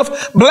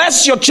yourself,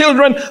 bless your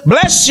children,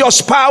 bless your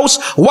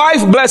spouse,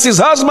 wife bless his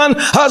husband,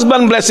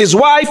 husband bless his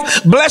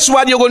wife, bless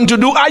what you're going to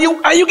do. Are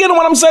you getting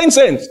what I'm saying,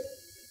 saints?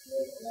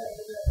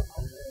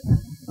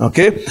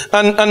 Okay,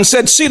 and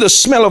said, see, the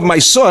smell of my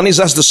son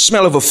is as the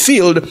smell of a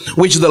field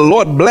which the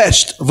Lord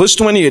blessed. Verse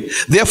 28.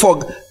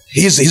 Therefore,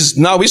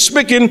 now he's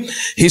speaking.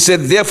 He said,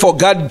 therefore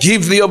God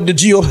give thee of the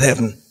dew of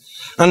heaven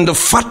and the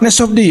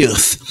fatness of the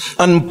earth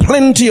and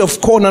plenty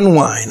of corn and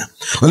wine.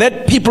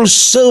 Let people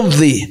serve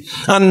thee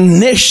and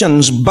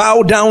nations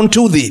bow down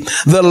to thee.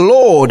 The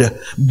Lord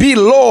be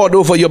Lord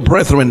over your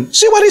brethren.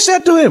 See what he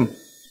said to him?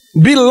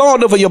 Be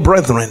Lord over your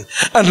brethren,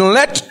 and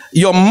let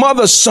your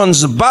mother's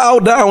sons bow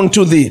down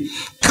to thee.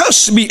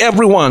 Cursed be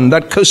everyone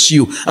that curse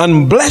you,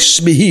 and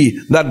blessed be he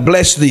that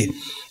bless thee.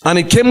 And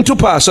it came to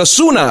pass, as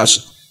soon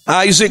as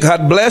Isaac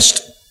had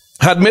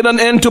made an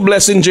end to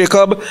blessing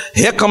Jacob,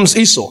 here comes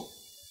Esau.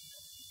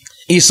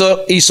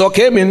 Esau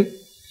came in,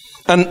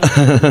 and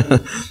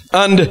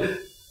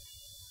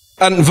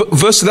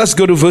let's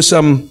go to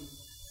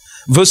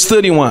verse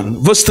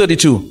 31, verse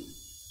 32.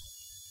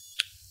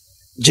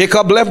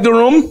 Jacob left the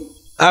room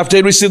after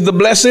he received the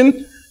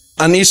blessing,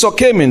 and Esau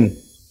came in.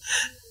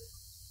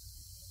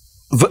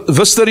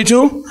 Verse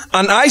 32,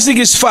 and Isaac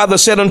his father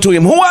said unto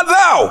him, who art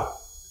thou?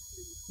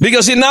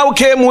 Because he now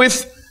came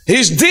with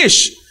his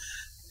dish.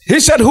 He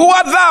said, who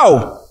art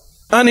thou?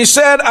 And he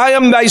said, I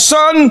am thy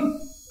son,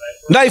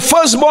 thy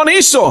firstborn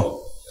Esau.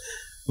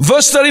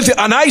 Verse 33,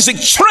 and Isaac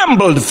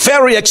trembled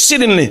very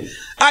exceedingly.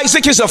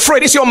 Isaac is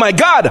afraid. He said, oh my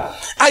God,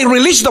 I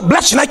released the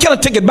blessing. I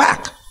cannot take it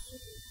back.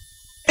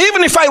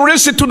 Even if I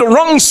release it to the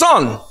wrong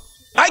son,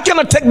 I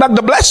cannot take back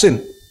the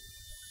blessing.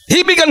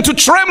 He began to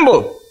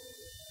tremble.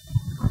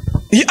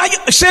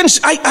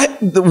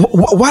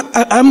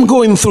 I'm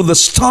going through the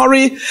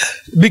story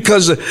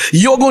because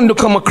you're going to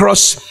come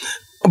across,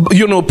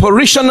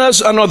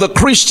 parishioners and other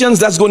Christians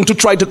that's going to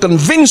try to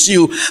convince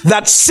you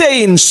that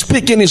saying,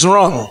 speaking is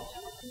wrong.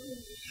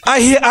 I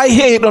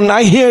hear it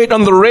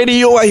on the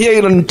radio. I hear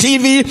it on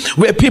TV,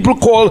 where people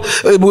call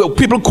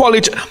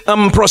it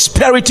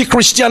prosperity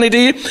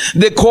Christianity.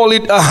 They call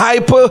it a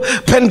hyper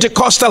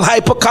Pentecostal,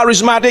 hyper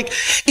charismatic.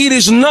 It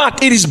is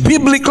not. It is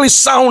biblically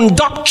sound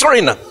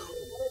doctrine.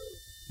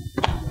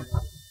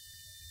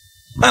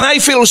 And I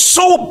feel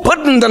so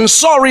burdened and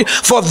sorry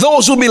for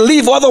those who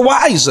believe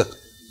otherwise. It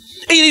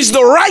is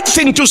the right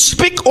thing to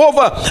speak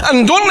over,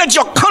 and don't let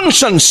your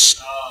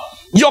conscience.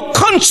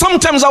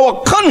 Sometimes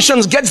our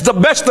conscience gets the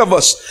best of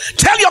us.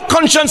 Tell your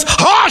conscience,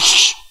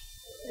 hush!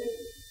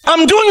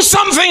 I'm doing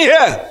something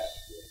here.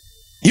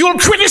 You'll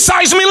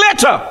criticize me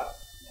later.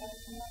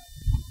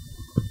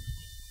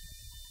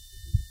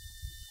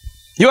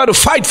 You got to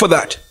fight for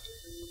that.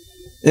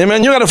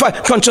 Amen. You got to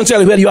fight. Conscience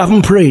tell you, well, you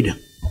haven't prayed.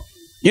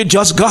 You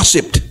just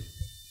gossiped.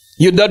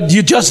 You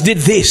just did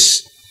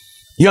this.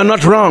 You're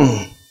not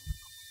wrong.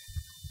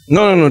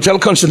 No. Tell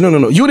conscience,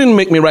 no. You didn't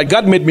make me right.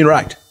 God made me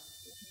right.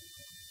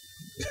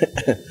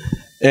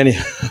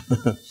 Anyhow.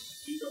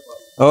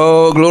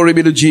 Oh, glory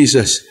be to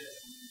Jesus.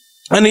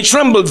 And he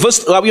trembled.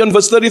 Are we on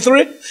verse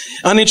 33?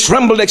 And he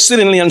trembled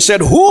exceedingly and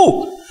said,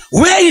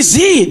 where is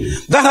he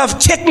that hath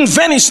taken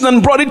venison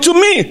and brought it to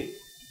me?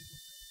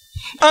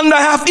 And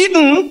I have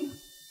eaten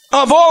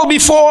of all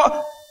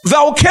before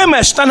thou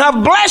camest, and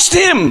have blessed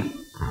him.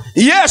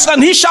 Yes,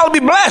 and he shall be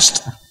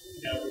blessed.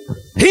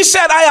 He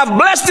said, I have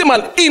blessed him,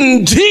 and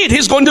indeed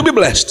he's going to be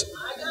blessed.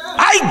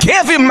 I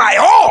gave him my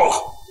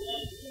all.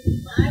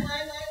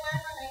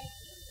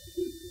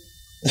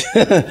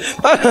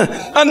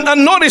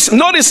 and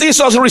notice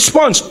Esau's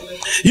response.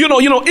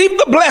 If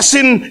the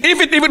blessing, if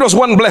it was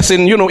one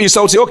blessing,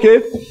 Esau would say,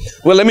 okay,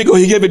 well, let me go.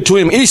 He gave it to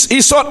him.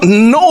 Esau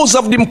knows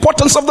of the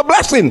importance of the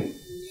blessing.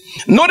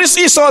 Notice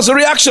Esau's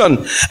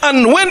reaction.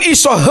 And when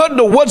Esau heard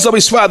the words of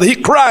his father, he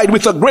cried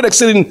with a great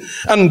exceeding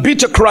and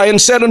bitter cry, and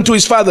said unto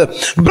his father,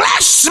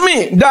 bless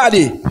me,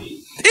 daddy,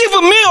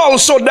 even me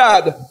also,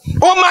 dad,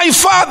 oh my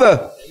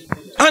father.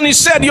 And he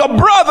said, your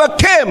brother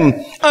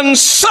came and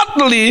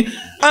subtly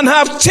and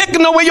have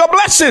taken away your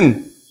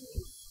blessing.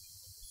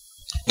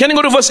 Can you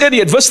go to verse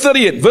 38? Verse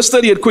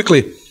 38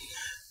 quickly.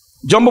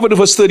 Jump over to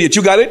verse 38.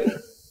 You got it?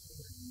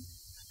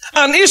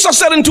 And Esau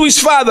said unto his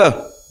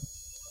father,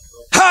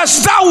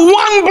 hast thou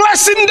one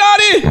blessing,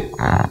 daddy?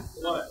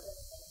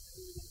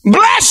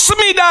 Bless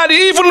me, daddy,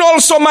 even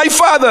also my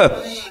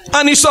father.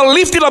 And Esau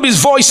lifted up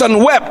his voice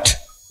and wept,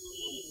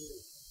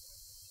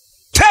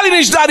 telling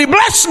his daddy,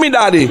 bless me,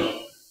 daddy.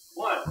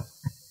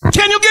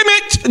 Can you give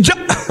me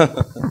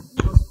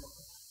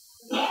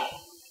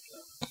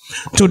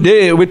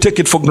Today we take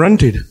it for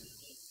granted.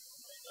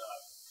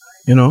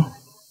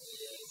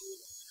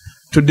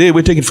 Today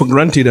we take it for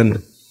granted,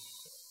 and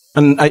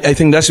I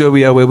think that's where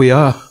we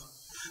are.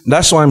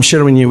 That's why I'm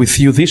sharing with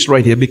you this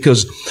right here,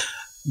 because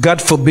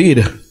God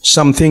forbid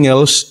something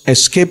else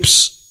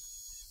escapes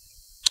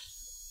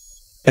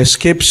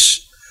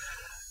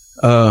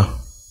a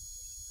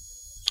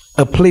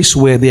place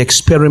where they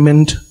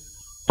experiment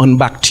on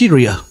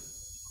bacteria,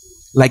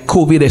 like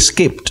COVID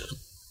escaped.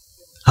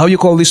 How you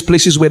call these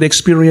places where they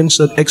experience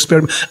an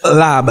experiment? A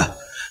lab.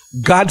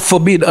 God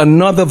forbid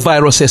another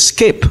virus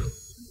escape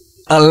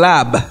a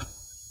lab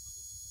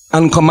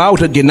and come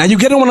out again. Now you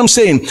get what I'm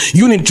saying?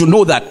 You need to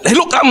know that. Hey,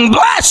 look, I'm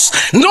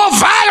blessed. No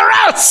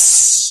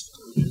virus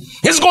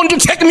is going to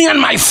take me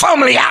and my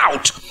family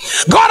out.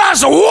 God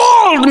has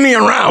walled me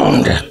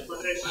around.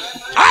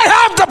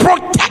 I have the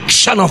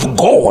protection of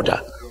God.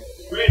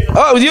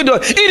 Oh,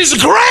 it is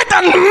great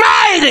and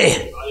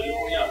mighty.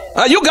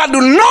 You got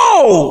to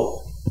know.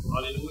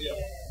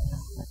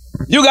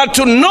 You got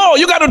to know.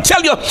 You got to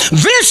tell you,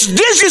 this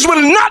disease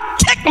will not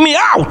take me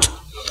out.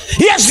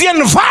 Yes, the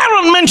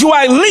environment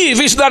where I live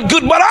is not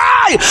good, but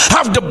I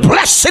have the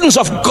blessings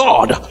of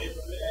God.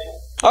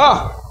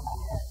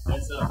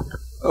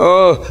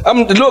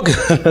 Look.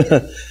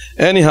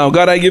 Anyhow,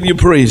 God, I give you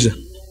praise.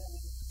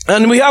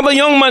 And we have a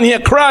young man here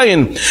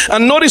crying.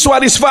 And notice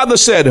what his father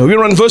said.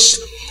 We're on verse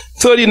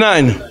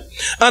 39.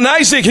 And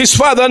Isaac, his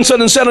father,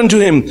 answered and said unto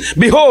him,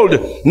 behold,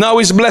 now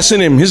he's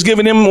blessing him. He's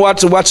giving him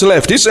what's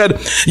left. He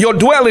said, your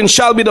dwelling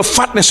shall be the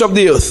fatness of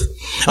the earth,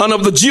 and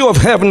of the dew of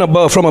heaven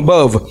above, from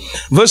above.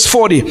 Verse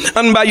 40,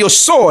 and by your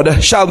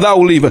sword shalt thou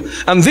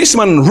live. And this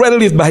man really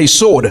lived by his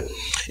sword.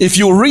 If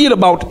you read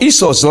about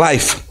Esau's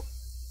life,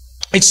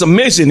 it's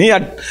amazing. He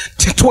had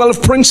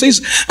 12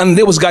 princes, and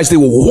there was guys, they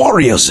were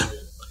warriors.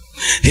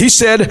 He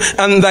said,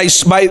 and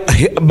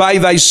by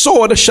thy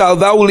sword shalt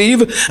thou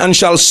live, and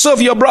shall serve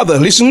your brother.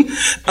 Listen,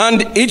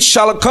 and it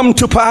shall come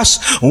to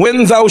pass,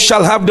 when thou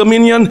shalt have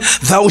dominion,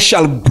 thou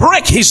shalt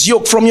break his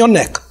yoke from your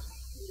neck.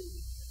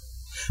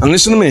 And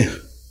listen to me.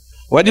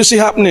 What you see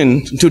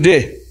happening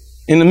today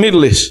in the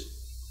Middle East,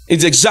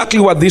 it's exactly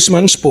what this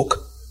man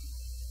spoke.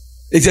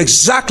 It's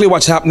exactly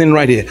what's happening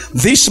right here.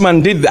 This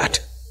man did that.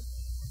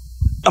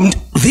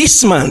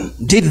 This man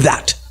did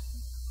that.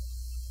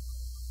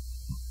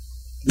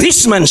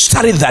 This man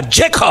started that.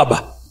 Jacob,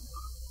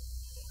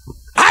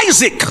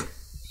 Isaac,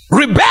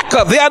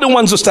 Rebecca, they are the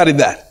ones who started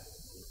that.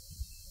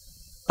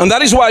 And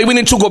that is why we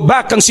need to go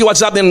back and see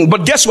what's happening.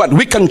 But guess what?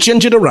 We can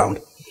change it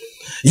around.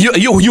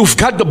 You've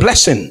got the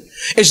blessing.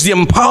 It's the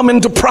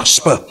empowerment to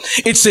prosper.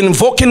 It's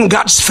invoking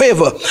God's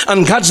favor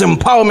and God's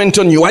empowerment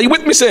on you. Are you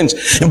with me,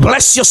 saints?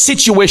 Bless your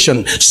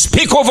situation.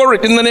 Speak over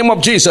it in the name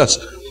of Jesus.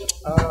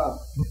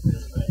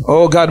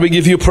 Oh God, we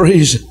give you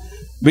praise.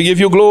 We give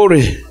you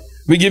glory.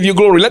 We give you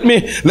glory. Let me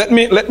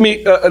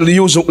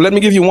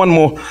give you one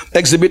more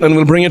exhibit and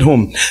we'll bring it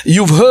home.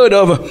 You've heard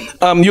of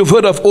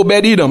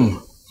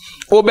Obed-Edom.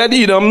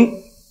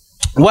 Obed-Edom,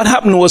 what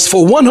happened was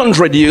for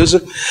 100 years,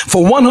 the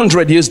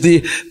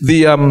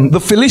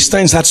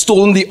Philistines had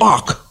stolen the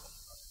Ark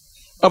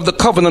of the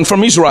Covenant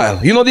from Israel.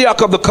 You know the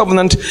Ark of the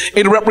Covenant,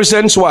 it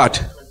represents what?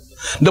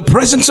 The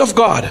presence of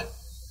God.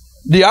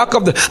 The Ark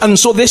of the, and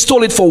so they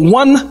stole it for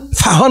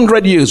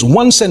 100 years,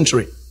 1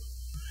 century.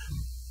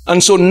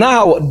 And so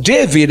now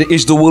David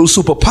is the world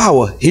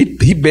superpower.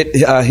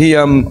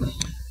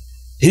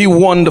 He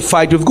won the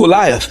fight with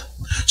Goliath.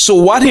 So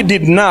what he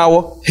did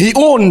now, he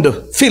owned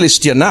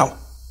Philistia now.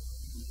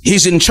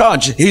 He's in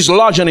charge. He's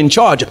large and in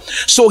charge.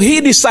 So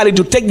he decided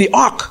to take the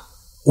ark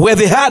where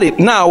they had it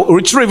now,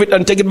 retrieve it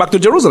and take it back to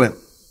Jerusalem.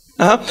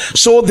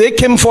 So they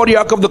came for the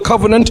Ark of the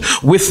Covenant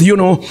with,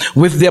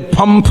 with their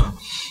pomp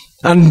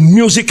and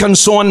music and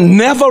so on.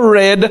 Never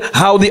read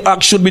how the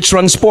ark should be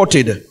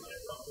transported.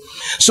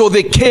 So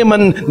they came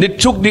and they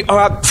took the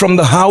ark from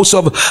the house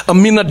of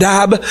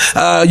Aminadab,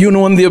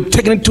 and they're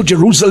taking it to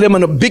Jerusalem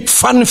in a big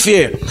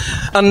fanfare.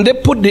 And they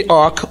put the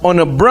ark on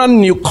a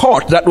brand new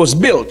cart that was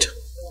built.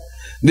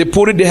 They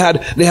put it, they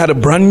had a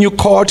brand new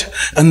cart,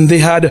 and they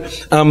had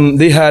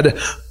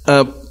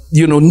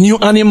new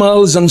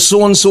animals and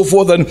so on and so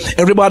forth. And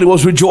everybody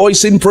was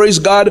rejoicing, praise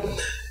God.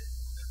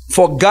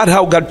 Forgot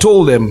how God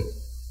told them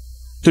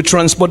to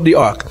transport the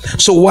ark.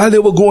 So while they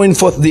were going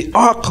forth, the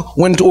ark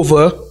went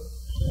over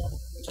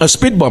a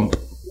speed bump.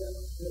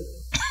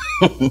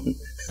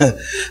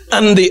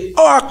 And the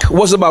ark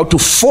was about to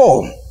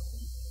fall.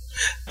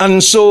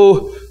 And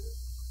so,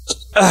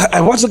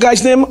 what's the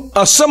guy's name?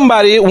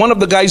 One of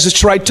the guys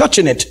tried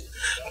touching it,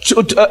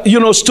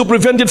 to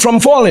prevent it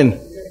from falling.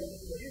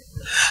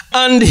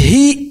 And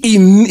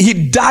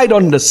he died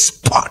on the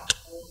spot.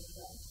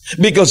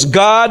 Because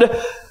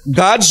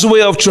God's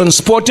way of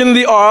transporting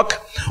the ark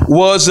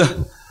was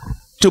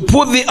to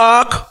put the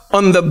ark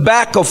on the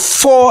back of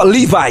 4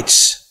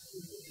 Levites.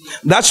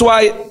 That's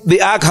why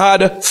the ark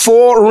had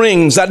 4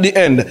 rings at the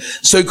end.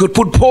 So you could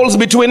put poles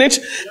between it,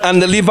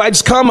 and the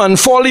Levites come, and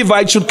 4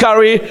 Levites should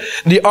carry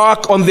the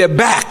ark on their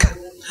back,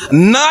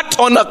 not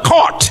on a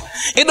cart.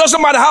 It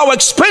doesn't matter how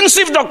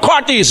expensive the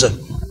cart is.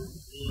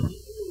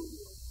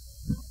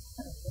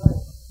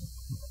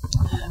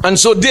 And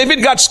so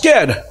David got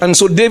scared. And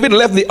so David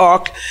left the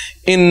ark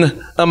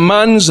in a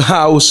man's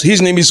house.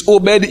 His name is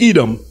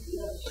Obed-Edom.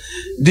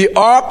 The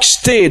ark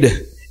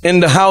stayed in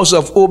the house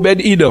of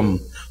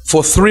Obed-Edom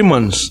for 3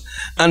 months.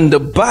 And the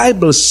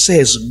Bible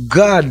says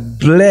God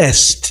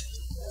blessed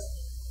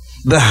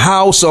the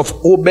house of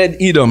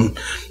Obed-Edom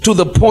to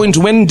the point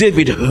when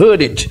David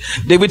heard it,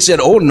 David said,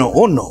 oh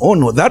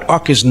no, that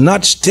ark is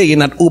not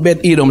staying at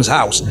Obed-Edom's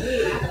house.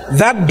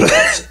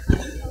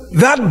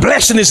 That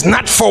blessing is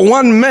not for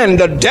one man.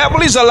 The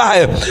devil is a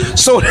liar.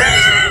 So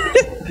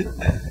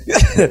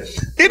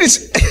it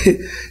is.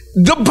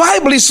 The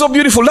Bible is so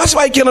beautiful. That's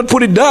why I cannot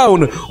put it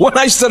down when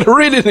I start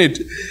reading it.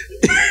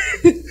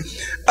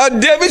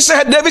 David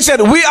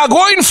said, we are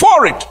going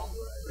for it.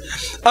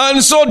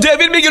 And so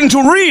David began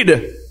to read.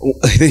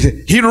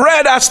 He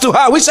read as to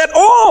how. He said,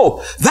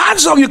 oh,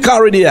 that's how you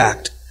carry the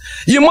ark.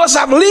 You must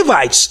have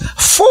Levites,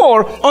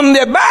 4 on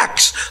their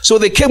backs. So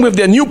they came with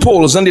their new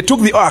poles and they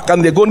took the ark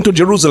and they're going to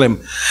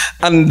Jerusalem.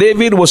 And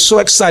David was so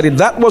excited.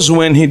 That was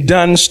when he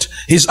danced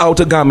his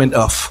outer garment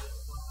off.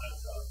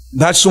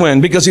 That's when,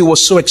 because he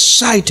was so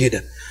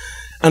excited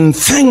and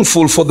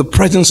thankful for the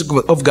presence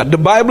of God. The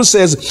Bible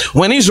says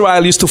when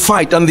Israel used to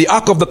fight and the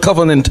Ark of the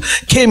Covenant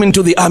came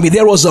into the army,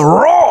 there was a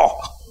roar.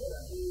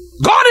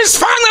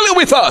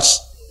 with us.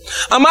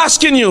 I'm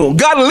asking you,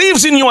 God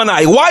lives in you and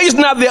I. Why is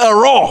not there a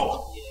roar?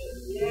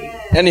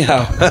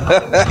 Anyhow.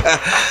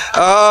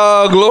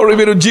 Oh, glory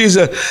be to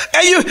Jesus.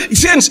 And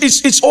since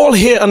it's all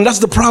here, and that's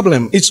the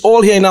problem. It's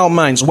all here in our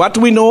minds. What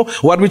we know,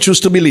 what we choose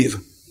to believe.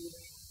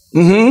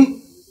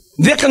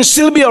 There can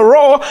still be a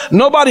roar.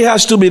 Nobody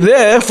has to be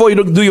there for you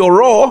to do your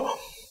roar.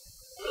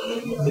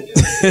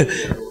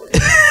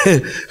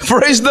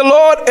 Praise the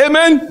Lord.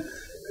 Amen.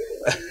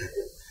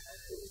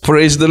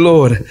 Praise the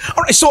Lord.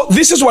 All right, so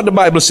this is what the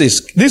Bible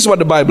says. This is what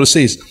the Bible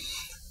says.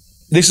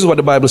 This is what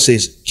the Bible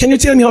says. Can you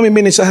tell me how many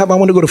minutes I have? I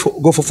want to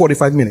go for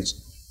 45 minutes.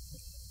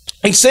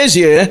 It says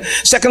here,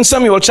 2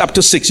 Samuel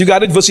chapter 6. You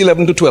got it? Verse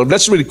 11 to 12.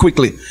 Let's read it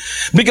quickly.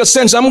 Because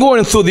since I'm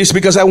going through this,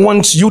 because I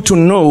want you to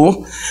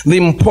know the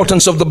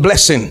importance of the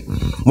blessing.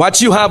 What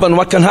you have and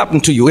what can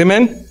happen to you.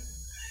 Amen?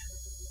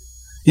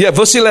 Yeah,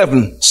 verse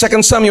 11.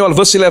 2 Samuel,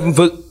 verse 11,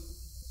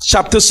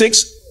 chapter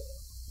 6.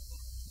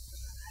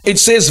 It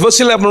says,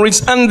 verse 11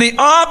 reads, and the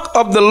ark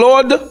of the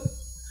Lord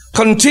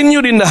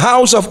continued in the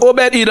house of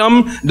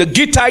Obed-Edom, the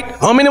Gittite.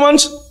 How many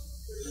months?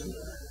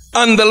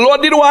 And the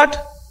Lord did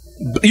what?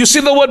 You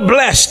see the word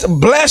blessed.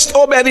 Blessed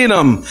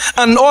Obed-Edom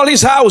and all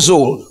his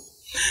household.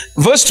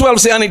 Verse 12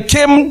 says, and it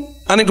came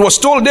and it was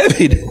told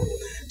David,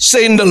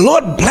 saying, the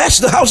Lord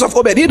blessed the house of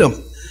Obed-Edom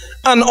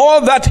and all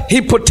that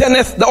he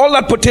pertaineth, all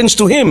that pertains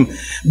to him,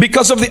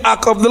 because of the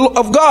ark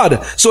of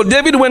God. So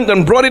David went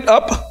and brought it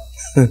up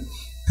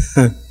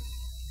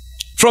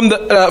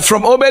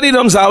from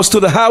Obed-Edom's house to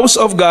the house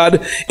of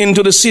God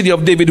into the city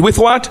of David with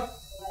what?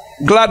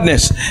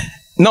 Gladness.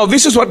 Now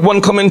this is what one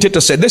commentator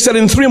said. They said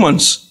in 3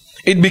 months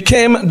it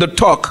became the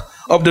talk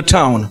of the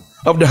town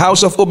of the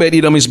house of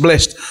Obed-Edom is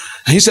blessed.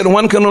 He said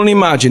one can only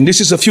imagine. This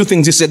is a few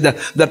things he said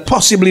that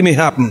possibly may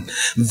happen.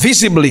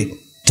 Visibly,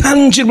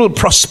 tangible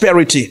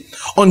prosperity,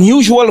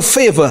 unusual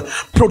favor,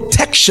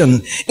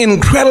 protection,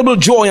 incredible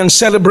joy and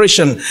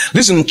celebration.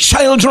 Listen,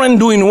 children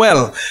doing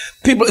well.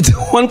 People,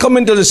 one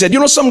commentator said, you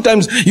know,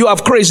 sometimes you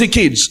have crazy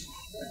kids.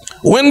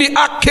 When the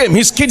ark came,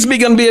 his kids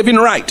began behaving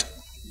right.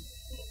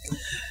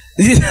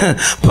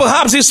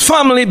 Perhaps his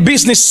family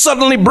business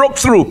suddenly broke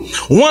through.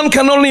 One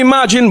can only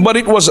imagine, but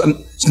it was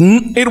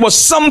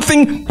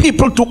something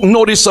people took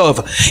notice of.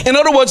 In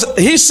other words,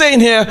 he's saying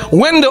here,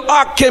 when the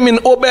ark came in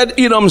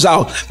Obed-Edom's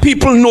house,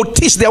 people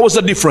noticed there was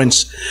a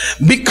difference.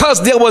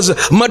 Because there was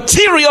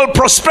material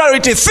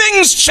prosperity,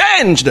 things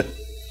changed.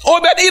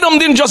 Obed-Edom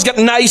didn't just get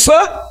nicer.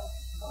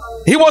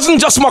 He wasn't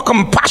just more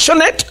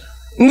compassionate.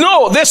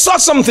 No, they saw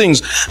some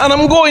things. And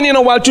I'm going in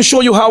a while to show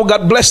you how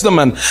God blessed the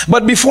man.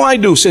 But before I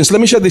do, let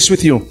me share this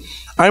with you.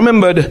 I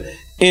remembered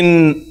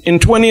in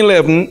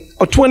 2011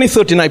 or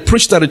 2013, I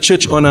preached at a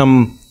church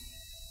on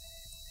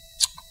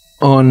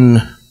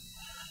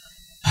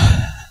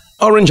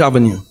Orange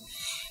Avenue.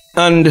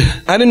 And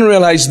I didn't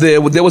realize there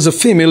was a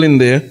female in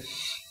there.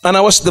 And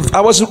I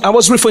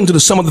was referring to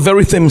some of the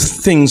very same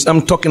things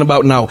I'm talking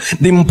about now.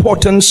 The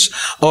importance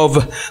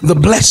of the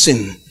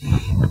blessing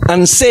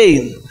and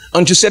saying.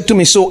 And she said to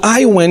me, so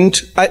I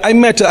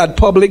met her at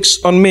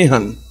Publix on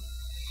Mahan.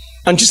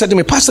 And she said to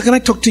me, Pastor, can I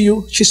talk to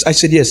you? I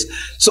said, yes.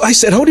 So I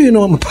said, how do you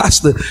know I'm a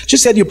pastor? She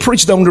said, you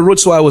preached down the road,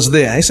 so I was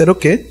there. I said,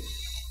 okay.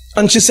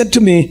 And she said to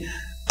me,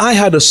 I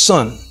had a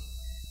son.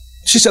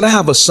 She said, I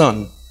have a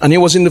son. And he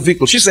was in the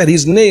vehicle. She said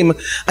his name,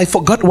 I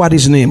forgot what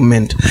his name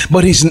meant,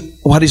 but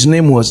what his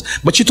name was.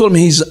 But she told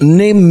me his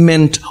name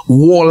meant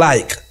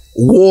warlike.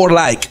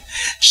 Warlike.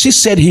 She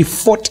said he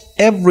fought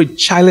every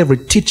child, every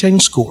teacher in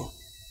school.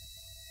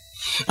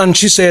 And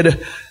she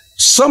said,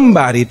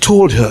 somebody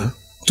told her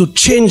to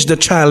change the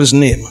child's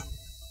name.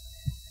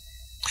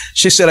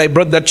 She said, I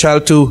brought that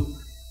child to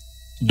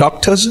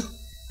doctors.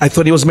 I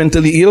thought he was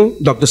mentally ill.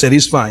 Doctor said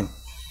he's fine.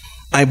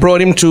 I brought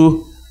him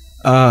to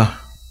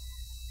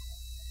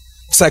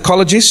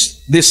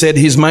psychologists. They said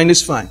his mind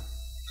is fine.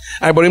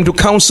 I brought him to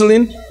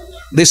counseling.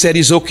 They said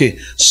he's okay.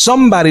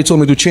 Somebody told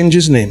me to change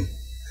his name.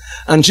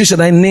 And she said,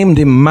 I named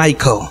him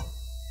Michael.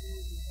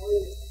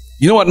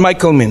 You know what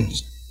Michael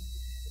means?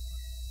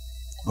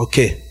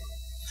 Okay.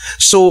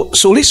 So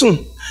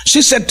listen.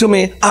 She said to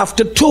me,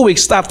 after 2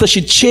 weeks after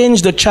she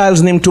changed the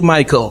child's name to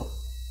Michael,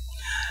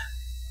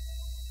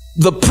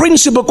 the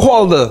principal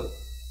called her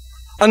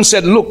and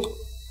said, look,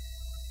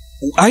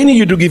 I need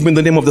you to give me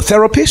the name of the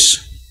therapist,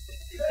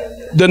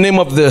 the name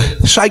of the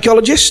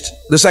psychologist.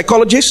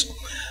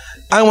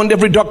 I want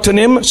every doctor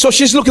name. So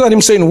she's looking at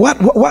him saying, what,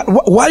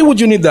 why would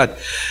you need that?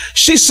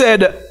 She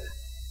said,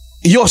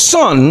 your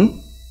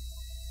son,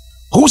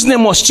 whose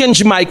name was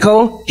changed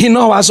Michael, he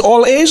now has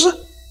all A's.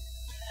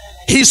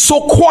 He's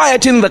so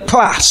quiet in the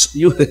class.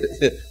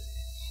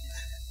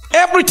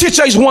 Every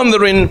teacher is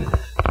wondering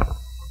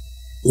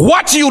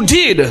what you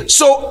did.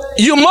 So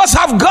you must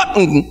have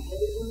gotten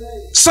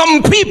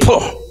some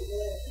people.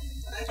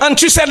 And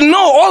she said, no,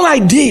 all I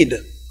did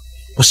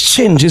was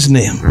change his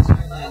name.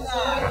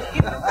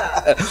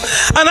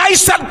 And I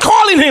started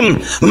calling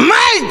him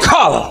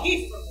Michael,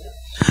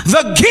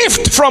 the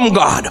gift from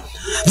God,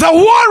 the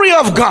warrior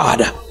of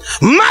God.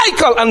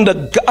 Michael, and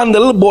the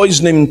little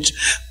boy's name.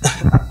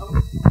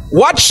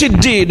 what she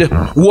did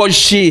was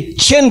she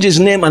changed his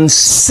name and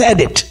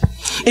said it.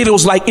 It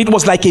was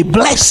like a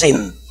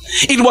blessing.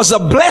 It was a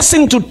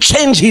blessing to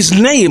change his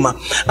name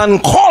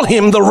and call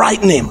him the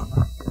right name.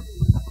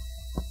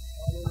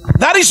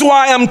 That is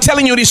why I'm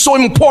telling you it is so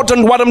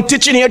important what I'm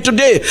teaching here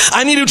today.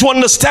 I need you to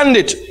understand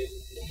it.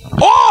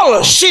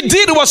 All she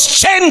did was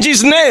change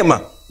his name.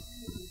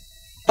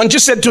 And she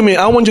said to me,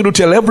 I want you to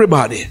tell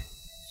everybody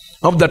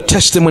of that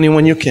testimony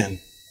when you can.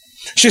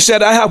 She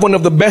said, I have one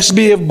of the best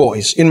behaved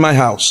boys in my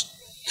house.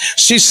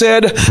 She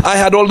said, I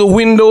had all the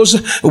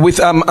windows with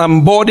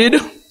boarded.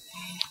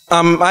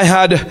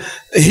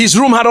 His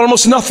room had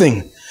almost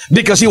nothing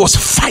because he was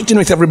fighting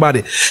with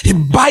everybody. He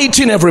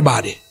biting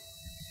everybody.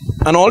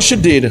 And all she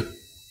did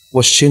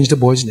was change the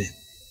boy's name.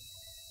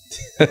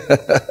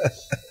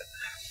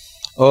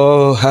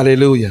 Oh,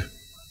 hallelujah.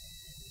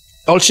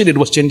 All she did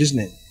was change his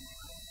name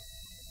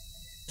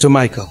to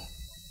Michael.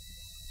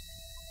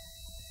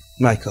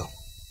 Michael.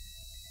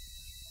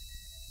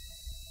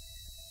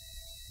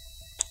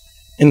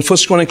 In 1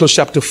 Chronicles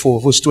chapter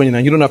 4, verse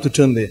 29, you don't have to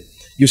turn there.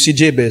 You see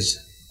Jabez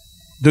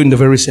doing the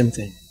very same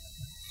thing.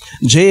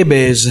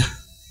 Jabez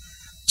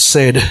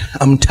said,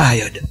 I'm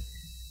tired.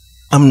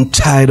 I'm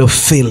tired of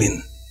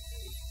failing.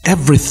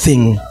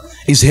 Everything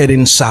is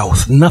heading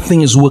south. Nothing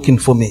is working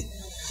for me.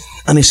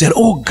 And he said,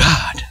 oh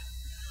God,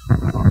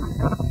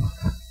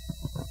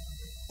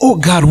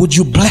 would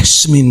you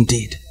bless me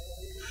indeed?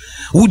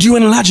 Would you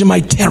enlarge my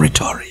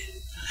territory?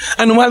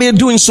 And while you're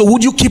doing so,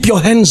 would you keep your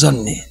hands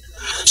on me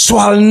so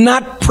I'll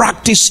not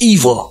practice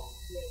evil?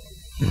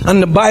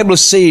 And the Bible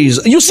says,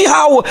 you see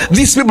how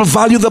these people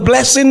value the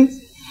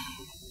blessing?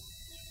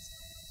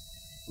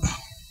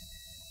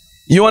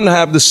 You want to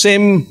have the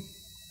same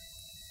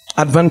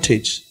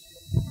advantage,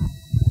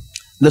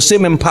 the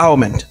same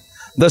empowerment,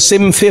 the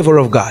same favor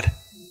of God.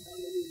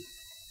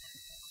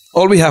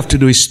 All we have to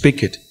do is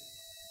speak it.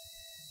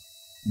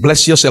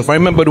 Bless yourself. I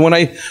remember when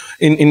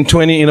in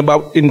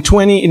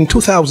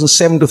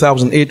 2007,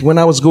 2008, when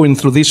I was going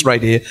through this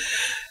right here,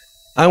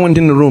 I went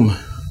in the room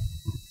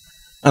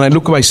and I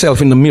looked at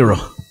myself in the mirror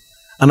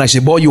and I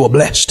said, boy, you are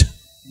blessed.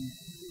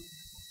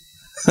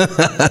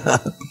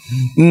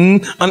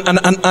 And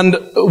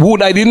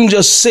what I didn't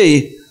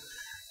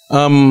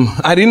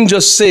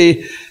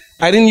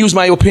use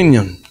my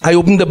opinion. I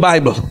opened the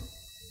Bible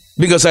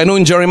because I know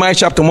in Jeremiah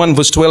chapter 1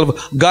 verse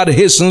 12, God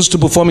hastens to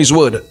perform his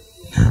word.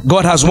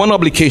 God has one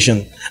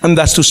obligation, and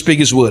that's to speak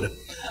his word.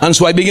 And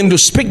so I begin to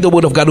speak the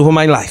word of God over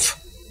my life.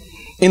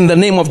 In the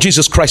name of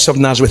Jesus Christ of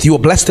Nazareth, you are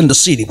blessed in the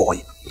city,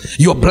 boy.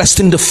 You are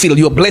blessed in the field.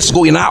 You are blessed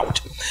going out.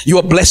 You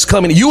are blessed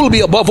coming. You will be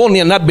above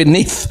only and not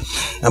beneath.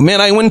 Amen.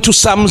 I went to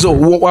Psalms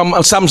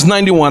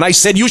 91. I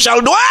said, you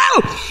shall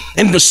dwell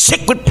in the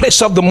sacred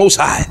place of the Most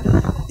High.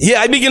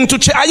 Yeah, I begin to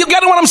are you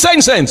getting what I'm saying,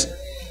 saints?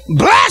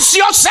 Bless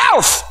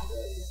yourself.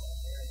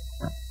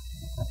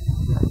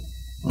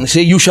 I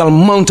say, you shall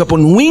mount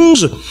upon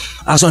wings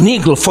as an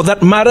eagle. For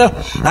that matter,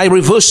 I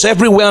reverse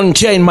every wear and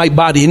tear in my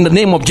body in the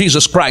name of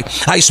Jesus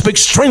Christ. I speak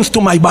strength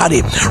to my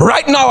body.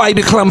 Right now, I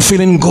declare I'm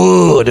feeling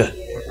good.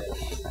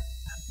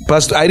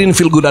 Pastor, I didn't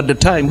feel good at the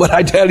time, but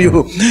I tell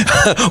you,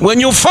 when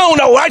you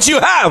found out what you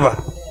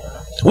have,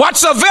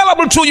 what's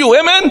available to you,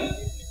 amen?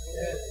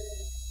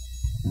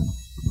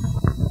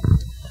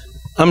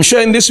 I'm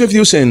sharing this with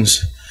you,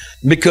 saints,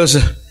 because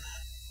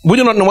we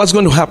do not know what's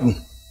going to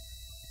happen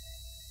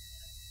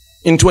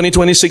in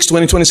 2026,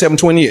 2027,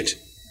 28.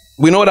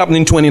 We know what happened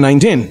in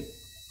 2019.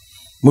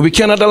 But we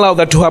cannot allow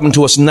that to happen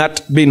to us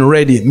not being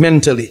ready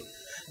mentally.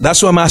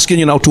 That's why I'm asking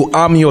you now to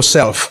arm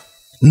yourself.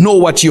 Know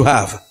what you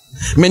have.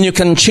 Man, you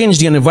can change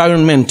the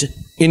environment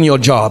in your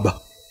job.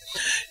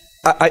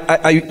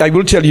 I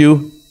will tell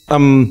you,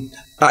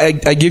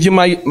 I give you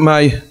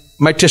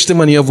my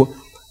testimony of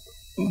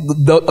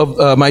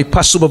my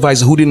past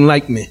supervisor who didn't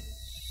like me.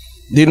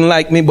 Didn't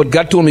like me, but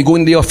God told me, go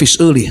in the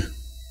office early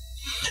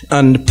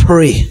and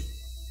pray.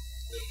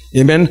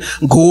 Amen.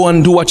 Go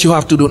and do what you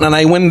have to do. And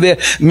I went there.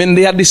 Man,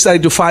 they had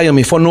decided to fire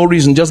me for no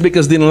reason, just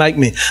because they didn't like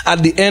me.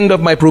 At the end of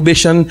my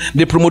probation,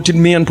 they promoted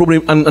me and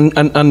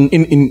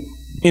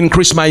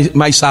increased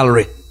my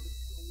salary.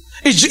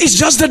 It's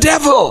just the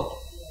devil.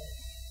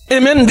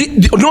 Amen.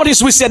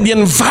 Notice we said the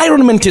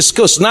environment is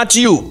cursed, not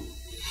you.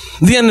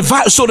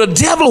 So the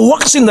devil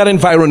works in that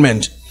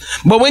environment.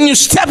 But when you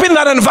step in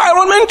that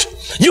environment,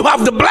 you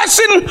have the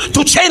blessing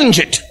to change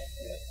it.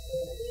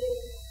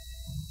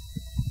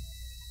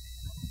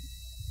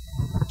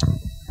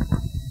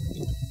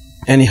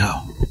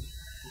 Anyhow,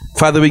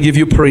 Father, we give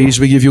you praise,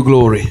 we give you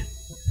glory,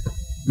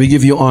 we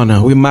give you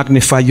honor, we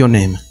magnify your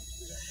name.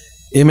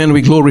 Amen.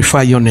 We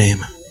glorify your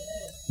name.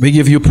 We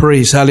give you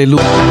praise.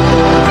 Hallelujah.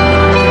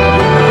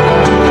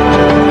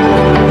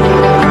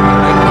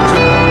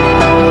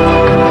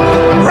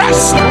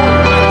 Rest.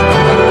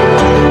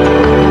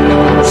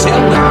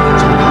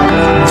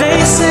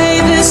 They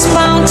say this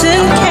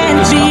mountain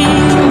can't be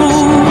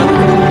moved.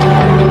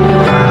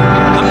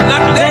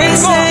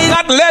 I'm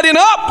not letting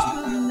up.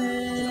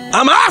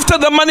 I'm after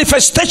the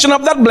manifestation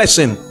of that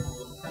blessing.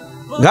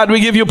 God, we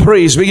give you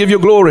praise. We give you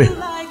glory.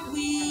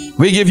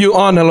 We give you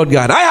honor, Lord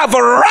God. I have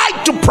a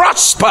right to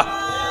prosper.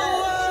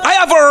 I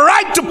have a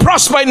right to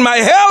prosper in my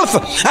health.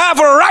 I have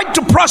a right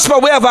to prosper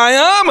wherever I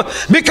am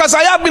because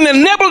I have been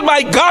enabled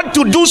by God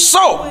to do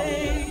so.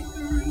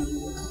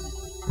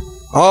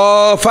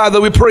 Oh, Father,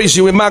 we praise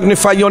you. We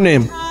magnify your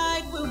name.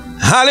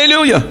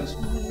 Hallelujah.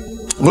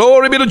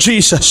 Glory be to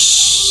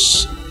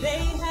Jesus.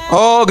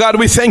 Oh, God,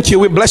 we thank you.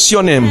 We bless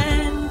your name.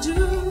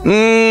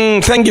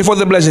 Thank you for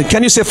the blessing.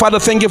 Can you say, Father,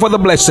 thank you for the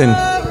blessing?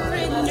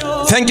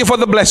 Thank you for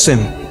the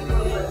blessing.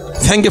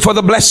 Thank you for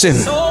the blessing.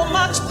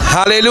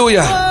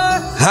 Hallelujah.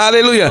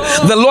 Hallelujah.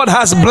 The Lord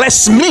has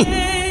blessed me.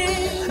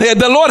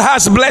 The Lord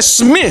has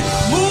blessed me.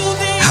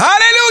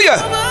 Hallelujah.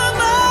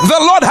 The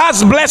Lord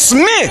has blessed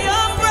me.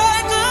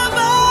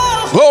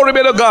 Glory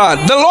be to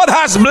God. The Lord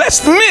has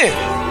blessed me.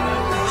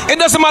 It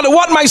doesn't matter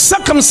what my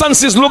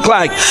circumstances look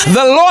like.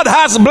 The Lord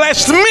has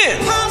blessed me.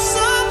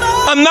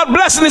 And that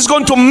blessing is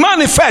going to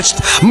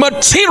manifest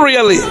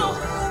materially.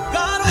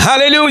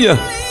 Hallelujah.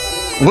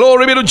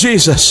 Glory be to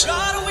Jesus.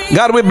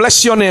 God, we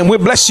bless your name. We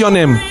bless your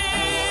name.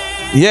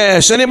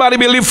 Yes. Anybody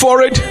believe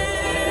for it?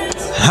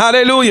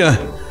 Hallelujah.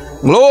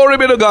 Glory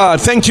be to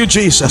God. Thank you,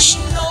 Jesus.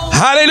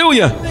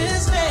 Hallelujah.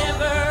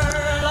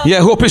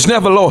 Yeah, hope is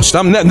never lost.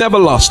 I'm never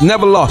lost.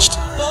 Never lost.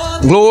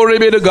 Glory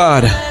be to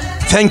God.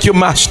 Thank you,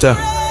 Master.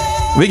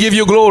 We give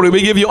you glory.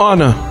 We give you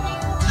honor.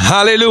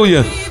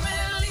 Hallelujah.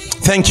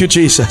 Thank you,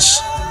 Jesus.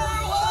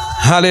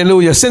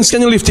 Hallelujah. Saints,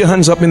 can you lift your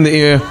hands up in the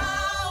air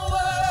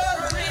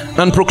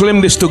and proclaim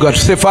this to God?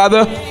 Say,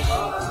 Father,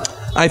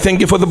 I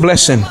thank you for the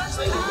blessing.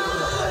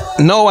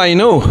 Now I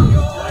know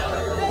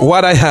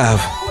what I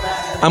have.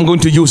 I'm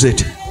going to use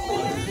it.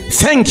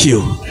 Thank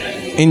you.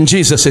 In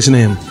Jesus'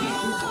 name.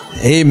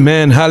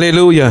 Amen.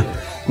 Hallelujah.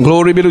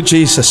 Glory be to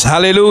Jesus.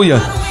 Hallelujah.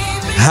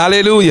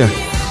 Hallelujah.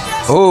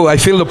 Oh, I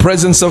feel the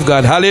presence of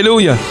God.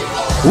 Hallelujah.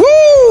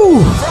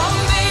 Woo!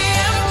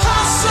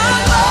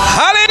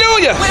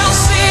 Hallelujah.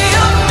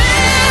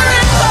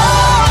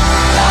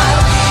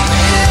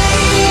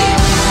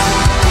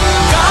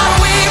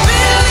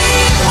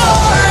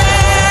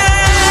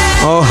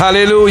 Oh,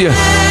 hallelujah.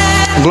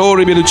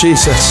 Glory be to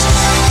Jesus.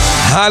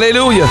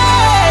 Hallelujah.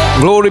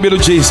 Glory be to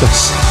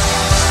Jesus.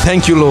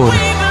 Thank you, Lord.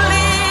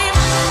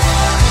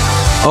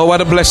 Oh,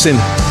 what a blessing.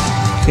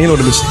 You know,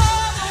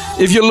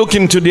 if you're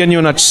looking today and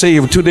you're not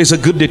saved, today's a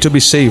good day to be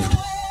saved.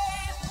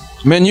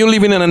 Man, you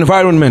live in an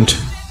environment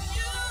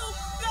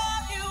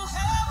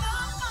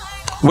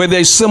where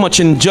there is so much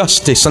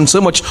injustice and so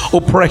much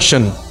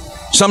oppression.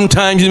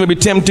 Sometimes you may be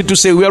tempted to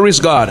say, where is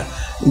God?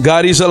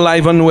 God is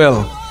alive and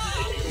well.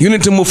 You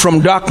need to move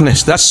from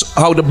darkness. That's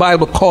how the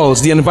Bible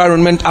calls the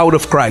environment out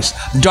of Christ.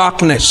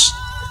 Darkness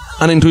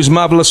and into his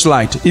marvelous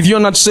light. If you're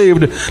not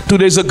saved,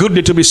 today's a good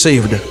day to be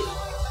saved.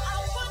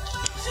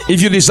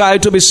 If you desire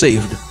to be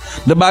saved,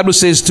 the Bible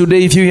says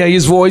today, if you hear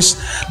his voice,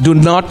 do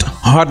not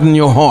harden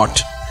your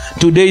heart.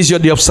 Today is your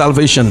day of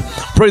salvation.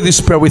 Pray this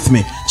prayer with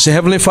me. Say,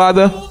 Heavenly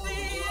Father,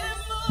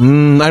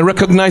 I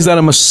recognize that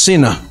I'm a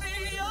sinner.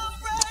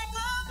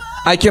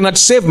 I cannot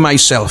save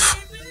myself.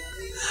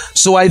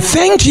 So I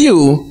thank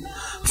you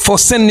for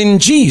sending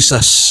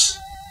Jesus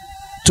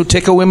to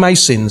take away my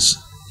sins.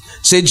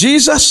 Say,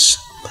 Jesus,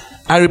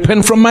 I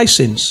repent from my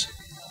sins.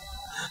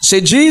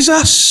 Say,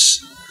 Jesus,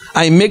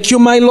 I make you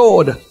my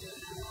Lord,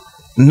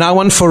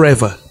 now and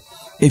forever.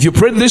 If you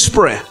prayed this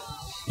prayer,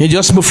 you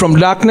just move from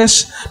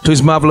darkness to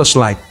his marvelous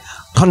light.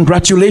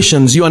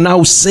 Congratulations, you are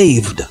now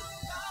saved.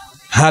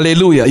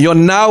 Hallelujah. You're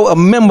now a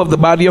member of the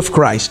body of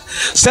Christ.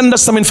 Send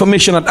us some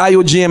information at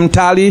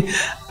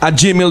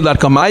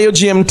iogmtally@gmail.com.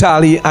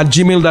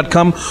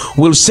 iogmtally@gmail.com.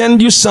 We'll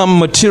send you some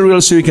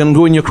material so you can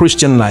grow in your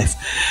Christian life.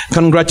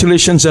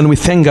 Congratulations, and we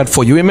thank God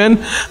for you. Amen.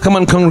 Come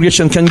on,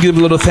 congregation, can give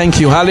a little thank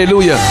you.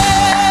 Hallelujah.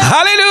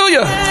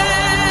 Hallelujah.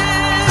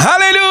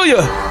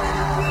 Hallelujah.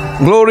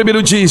 Glory be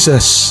to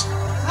Jesus.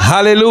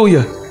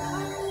 Hallelujah.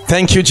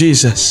 Thank you,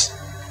 Jesus.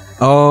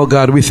 Oh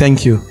God, we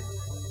thank you.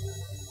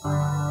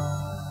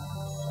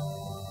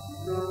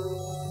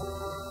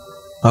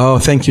 Oh,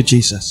 thank you,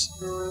 Jesus.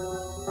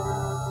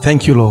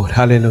 Thank you, Lord.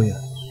 Hallelujah.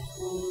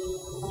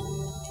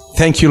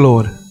 Thank you,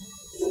 Lord.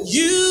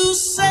 You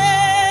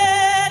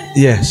said,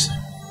 yes.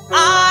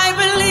 I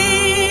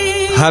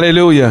believe.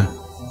 Hallelujah.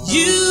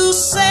 You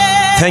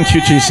said, thank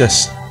you,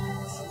 Jesus.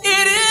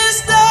 It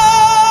is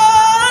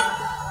done.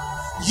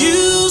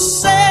 You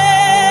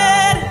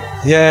said,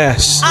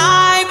 yes.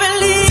 I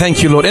believe.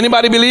 Thank you, Lord.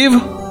 Anybody believe?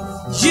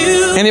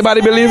 You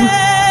Anybody believe?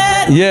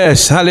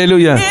 Yes.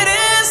 Hallelujah.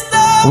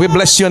 We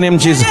bless your name,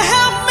 Jesus.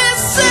 Help me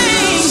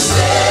sing.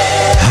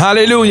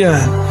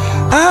 Hallelujah.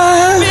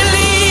 I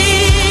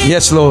believe.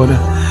 Yes, Lord.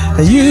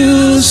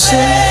 You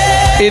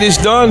said it is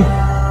done.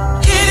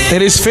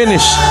 It is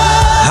finished.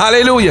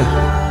 Hallelujah.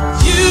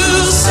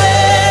 You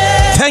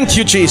said, thank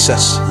you,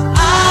 Jesus.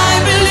 I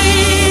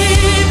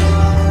believe.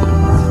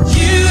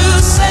 You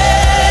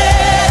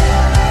said,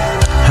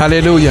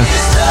 hallelujah.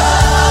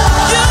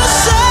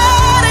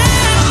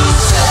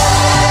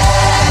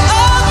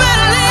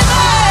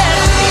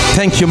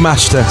 Thank you,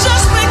 Master. Just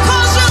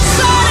because you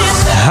said it,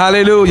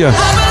 hallelujah. I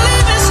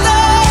believe it's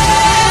done.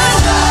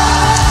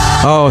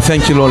 Oh,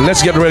 thank you, Lord.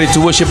 Let's get ready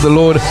to worship the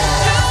Lord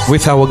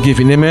with our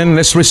giving. Amen.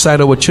 Let's recite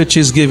our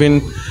church's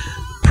giving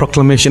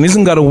proclamation.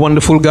 Isn't God a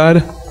wonderful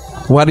God?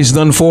 What He's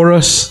done for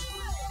us.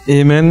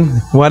 Amen.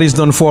 What He's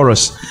done for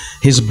us.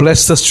 He's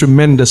blessed us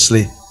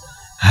tremendously.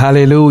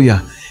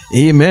 Hallelujah.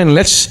 Amen.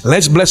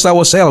 Let's bless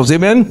ourselves.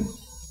 Amen.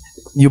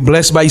 You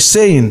bless by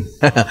saying,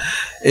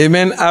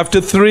 amen.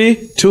 After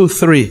 3, 2,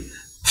 3.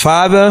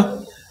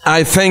 Father,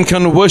 I thank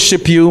and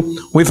worship you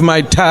with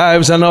my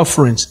tithes and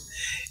offerings.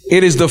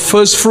 It is the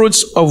first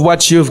fruits of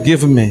what you've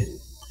given me.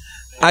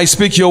 I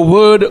speak your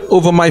word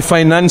over my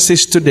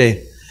finances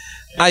today.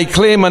 I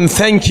claim and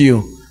thank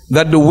you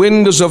that the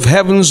windows of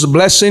heaven's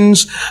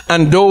blessings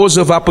and doors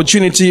of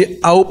opportunity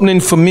are opening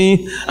for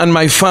me and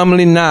my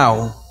family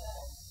now.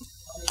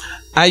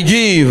 I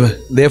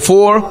give,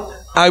 therefore,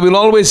 I will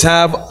always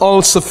have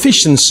all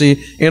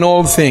sufficiency in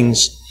all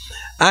things.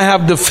 I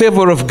have the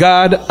favor of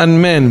God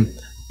and men,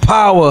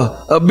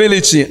 power,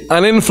 ability,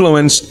 and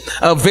influence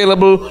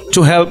available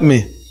to help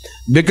me.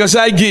 Because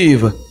I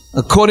give,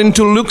 according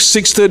to Luke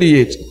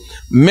 6:38,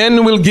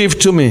 men will give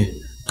to me,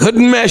 good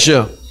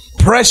measure,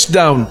 pressed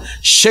down,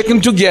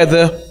 shaken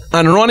together,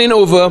 and running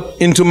over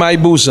into my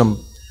bosom.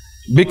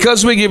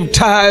 Because we give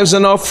tithes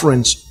and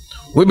offerings,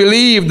 we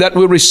believe that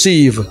we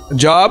receive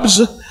jobs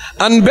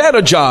and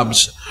better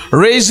jobs,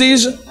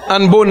 raises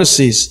and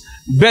bonuses,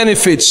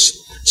 benefits,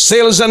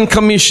 sales and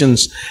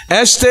commissions,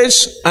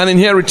 estates and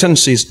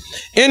inheritances,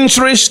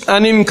 interest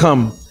and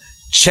income,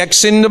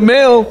 checks in the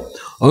mail,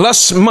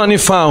 lost money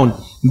found,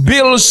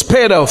 bills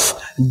paid off,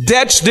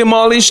 debts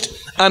demolished,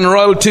 and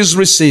royalties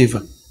received.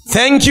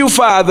 Thank you,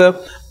 Father.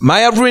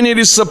 My every need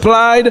is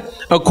supplied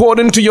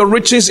according to your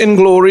riches in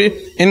glory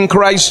in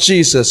Christ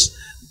Jesus.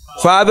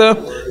 Father,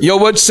 your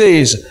word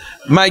says,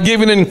 my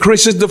giving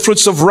increases the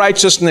fruits of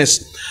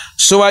righteousness.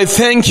 So I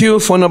thank you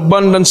for an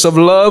abundance of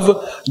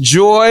love,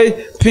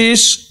 joy,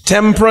 peace,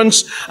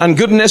 temperance, and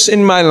goodness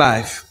in my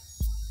life.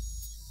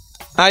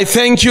 I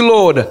thank you,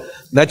 Lord,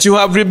 that you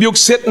have rebuked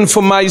Satan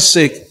for my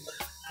sake.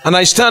 And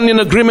I stand in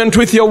agreement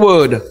with your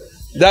word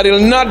that he'll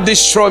not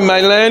destroy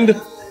my land,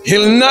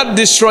 he'll not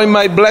destroy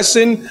my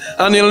blessing,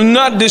 and he'll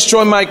not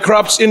destroy my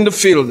crops in the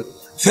field.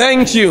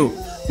 Thank you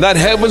that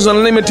heaven's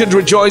unlimited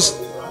rejoice.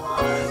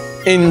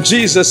 In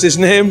Jesus'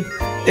 name,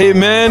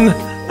 amen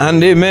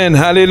and amen.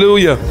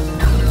 Hallelujah.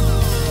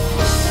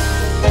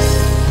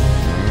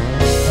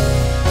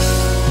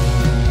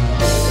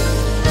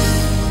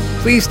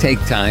 Please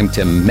take time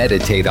to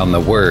meditate on the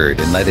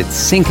Word and let it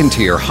sink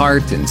into your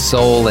heart and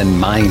soul and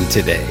mind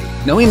today,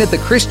 knowing that the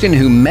Christian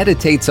who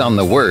meditates on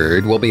the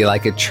Word will be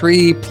like a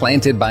tree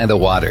planted by the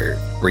water,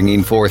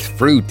 bringing forth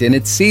fruit in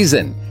its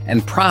season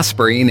and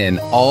prospering in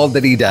all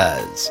that he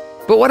does.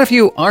 But what if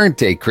you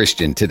aren't a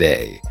Christian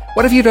today?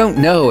 What if you don't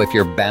know if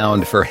you're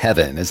bound for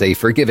heaven as a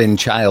forgiven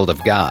child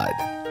of God?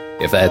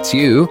 If that's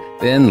you,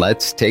 then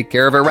let's take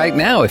care of it right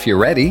now if you're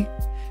ready.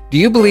 Do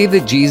you believe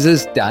that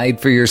Jesus died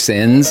for your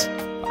sins?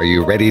 Are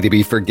you ready to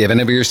be forgiven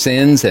of your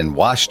sins and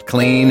washed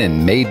clean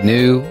and made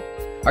new?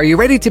 Are you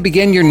ready to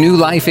begin your new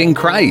life in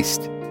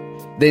Christ?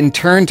 Then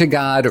turn to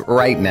God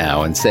right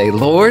now and say,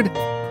 Lord,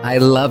 I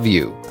love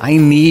you. I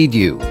need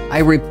you. I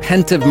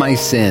repent of my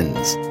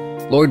sins.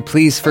 Lord,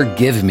 please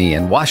forgive me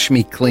and wash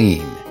me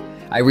clean.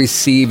 I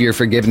receive your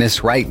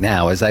forgiveness right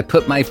now as I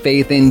put my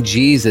faith in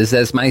Jesus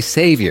as my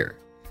Savior.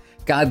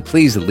 God,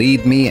 please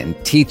lead me and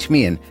teach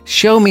me and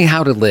show me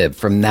how to live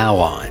from now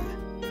on.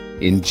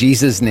 In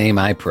Jesus' name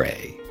I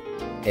pray.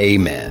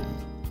 Amen.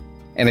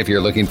 And if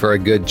you're looking for a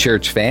good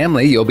church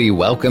family, you'll be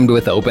welcomed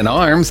with open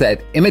arms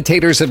at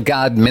Imitators of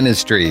God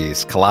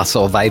Ministries,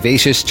 Colossal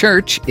Vivacious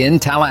Church in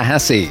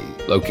Tallahassee,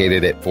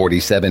 located at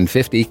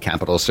 4750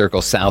 Capitol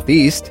Circle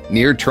Southeast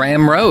near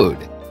Tram Road.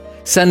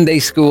 Sunday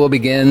school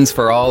begins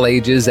for all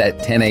ages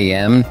at 10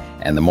 a.m.,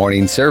 and the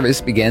morning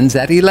service begins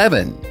at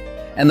 11,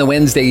 and the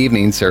Wednesday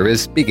evening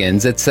service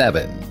begins at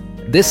 7.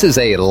 This is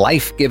a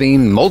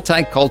life-giving,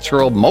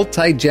 multicultural,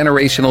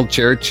 multi-generational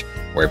church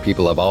where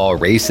people of all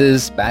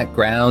races,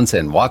 backgrounds,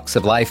 and walks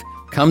of life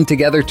come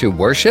together to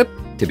worship,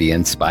 to be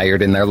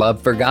inspired in their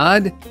love for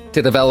God,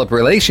 to develop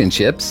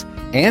relationships,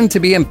 and to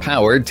be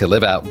empowered to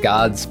live out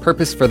God's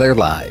purpose for their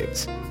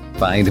lives.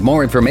 Find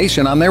more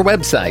information on their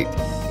website,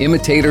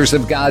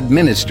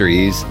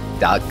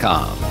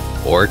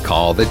 imitatorofgodministries.com, or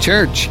call the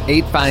church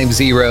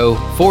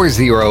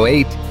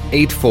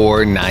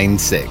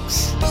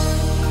 850-408-8496.